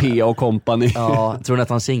kväll på PA och company. Ja, tror ni att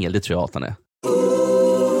han är singel? Det tror jag att han är.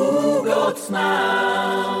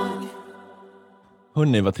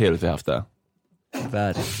 Hörrni, vad trevligt vi har haft det.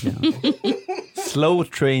 Verkligen. Slow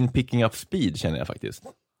train picking up speed känner jag faktiskt.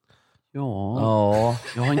 Ja.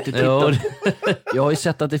 Jag har inte tittat. Jag har ju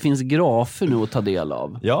sett att det finns grafer nu att ta del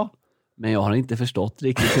av. Ja. Men jag har inte förstått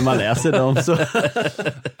riktigt hur man läser dem. Så.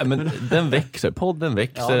 Men podden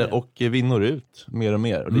växer och vi når ut mer och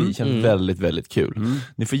mer. Och det känns väldigt, väldigt kul.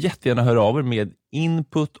 Ni får jättegärna höra av er med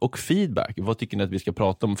input och feedback. Vad tycker ni att vi ska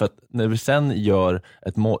prata om? För att när vi sen gör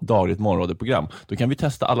ett dagligt morgonradioprogram, då kan vi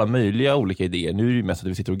testa alla möjliga olika idéer. Nu är det ju mest att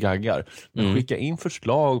vi sitter och gaggar. Men skicka in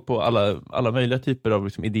förslag på alla möjliga typer av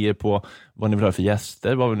liksom idéer på vad ni vill ha för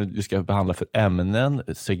gäster, vad vi ska behandla för ämnen,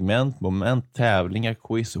 segment, moment, tävlingar,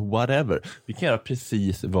 quiz, whatever. Vi kan göra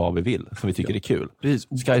precis vad vi vill som vi tycker är kul. Precis.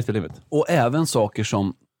 Sky's the limit. Och även saker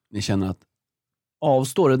som ni känner att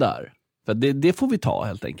avstår det där. För det får vi ta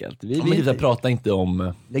helt enkelt. Vi pratar inte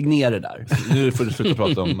om... Lägg ner det där. Nu får du sluta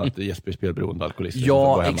prata om att Jesper är spelberoende alkoholist.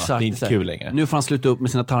 Ja, exakt. Det är inte kul längre. Nu får han sluta upp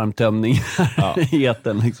med sina tarmtömningar i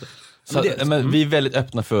eten. Liksom. Men vi är väldigt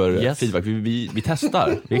öppna för feedback. Vi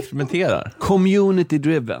testar, vi experimenterar. Community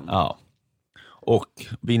driven. Ja. Och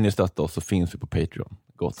vill ni stötta oss så finns vi på Patreon.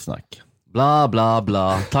 Gott snack. Bla bla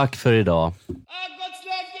bla. Tack för idag.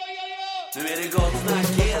 Nu är det gott snack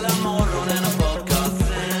hela morgonen och podcasten.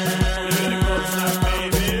 Nu är det gott snack,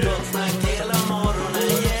 baby. Gott snack hela morgonen,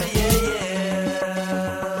 yeah, yeah, yeah.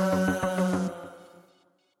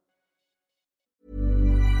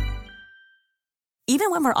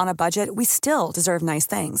 Even when we're on a budget, we still deserve nice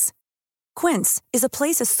things. Quince is a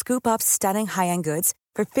place to scoop up stunning high-end goods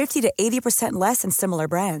for 50 to 80% less than similar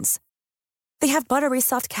brands. They have buttery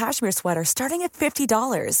soft cashmere sweaters starting at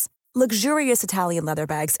 $50, luxurious Italian leather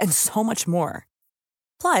bags, and so much more.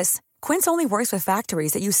 Plus, Quince only works with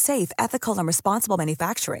factories that use safe, ethical, and responsible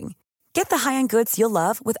manufacturing. Get the high-end goods you'll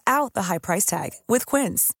love without the high price tag with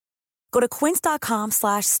Quince. Go to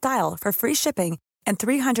quince.com/style for free shipping and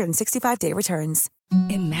 365-day returns.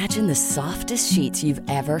 Imagine the softest sheets you've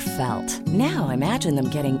ever felt. Now imagine them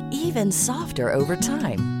getting even softer over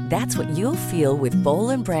time. That's what you'll feel with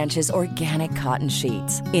Boll & Branch's organic cotton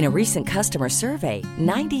sheets. In a recent customer survey,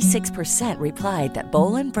 96% replied that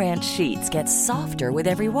Boll & Branch sheets get softer with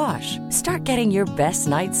every wash. Start getting your best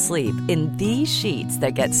night's sleep in these sheets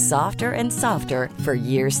that get softer and softer for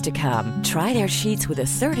years to come. Try their sheets with a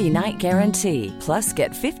 30-night guarantee. Plus,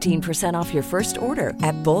 get 15% off your first order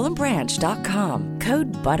at bollandbranch.com.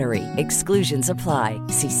 Code BUTTERY. Exclusions apply.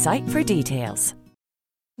 See site for details.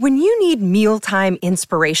 When you need mealtime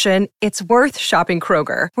inspiration, it's worth shopping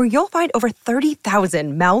Kroger, where you'll find over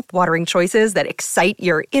 30,000 mouth-watering choices that excite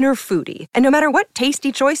your inner foodie. And no matter what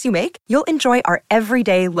tasty choice you make, you'll enjoy our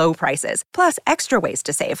everyday low prices, plus extra ways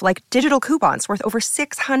to save, like digital coupons worth over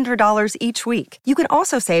 $600 each week. You can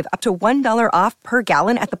also save up to $1 off per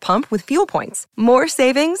gallon at the pump with fuel points. More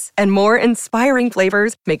savings and more inspiring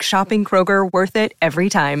flavors make shopping Kroger worth it every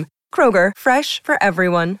time. Kroger, fresh for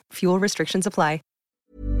everyone. Fuel restrictions apply.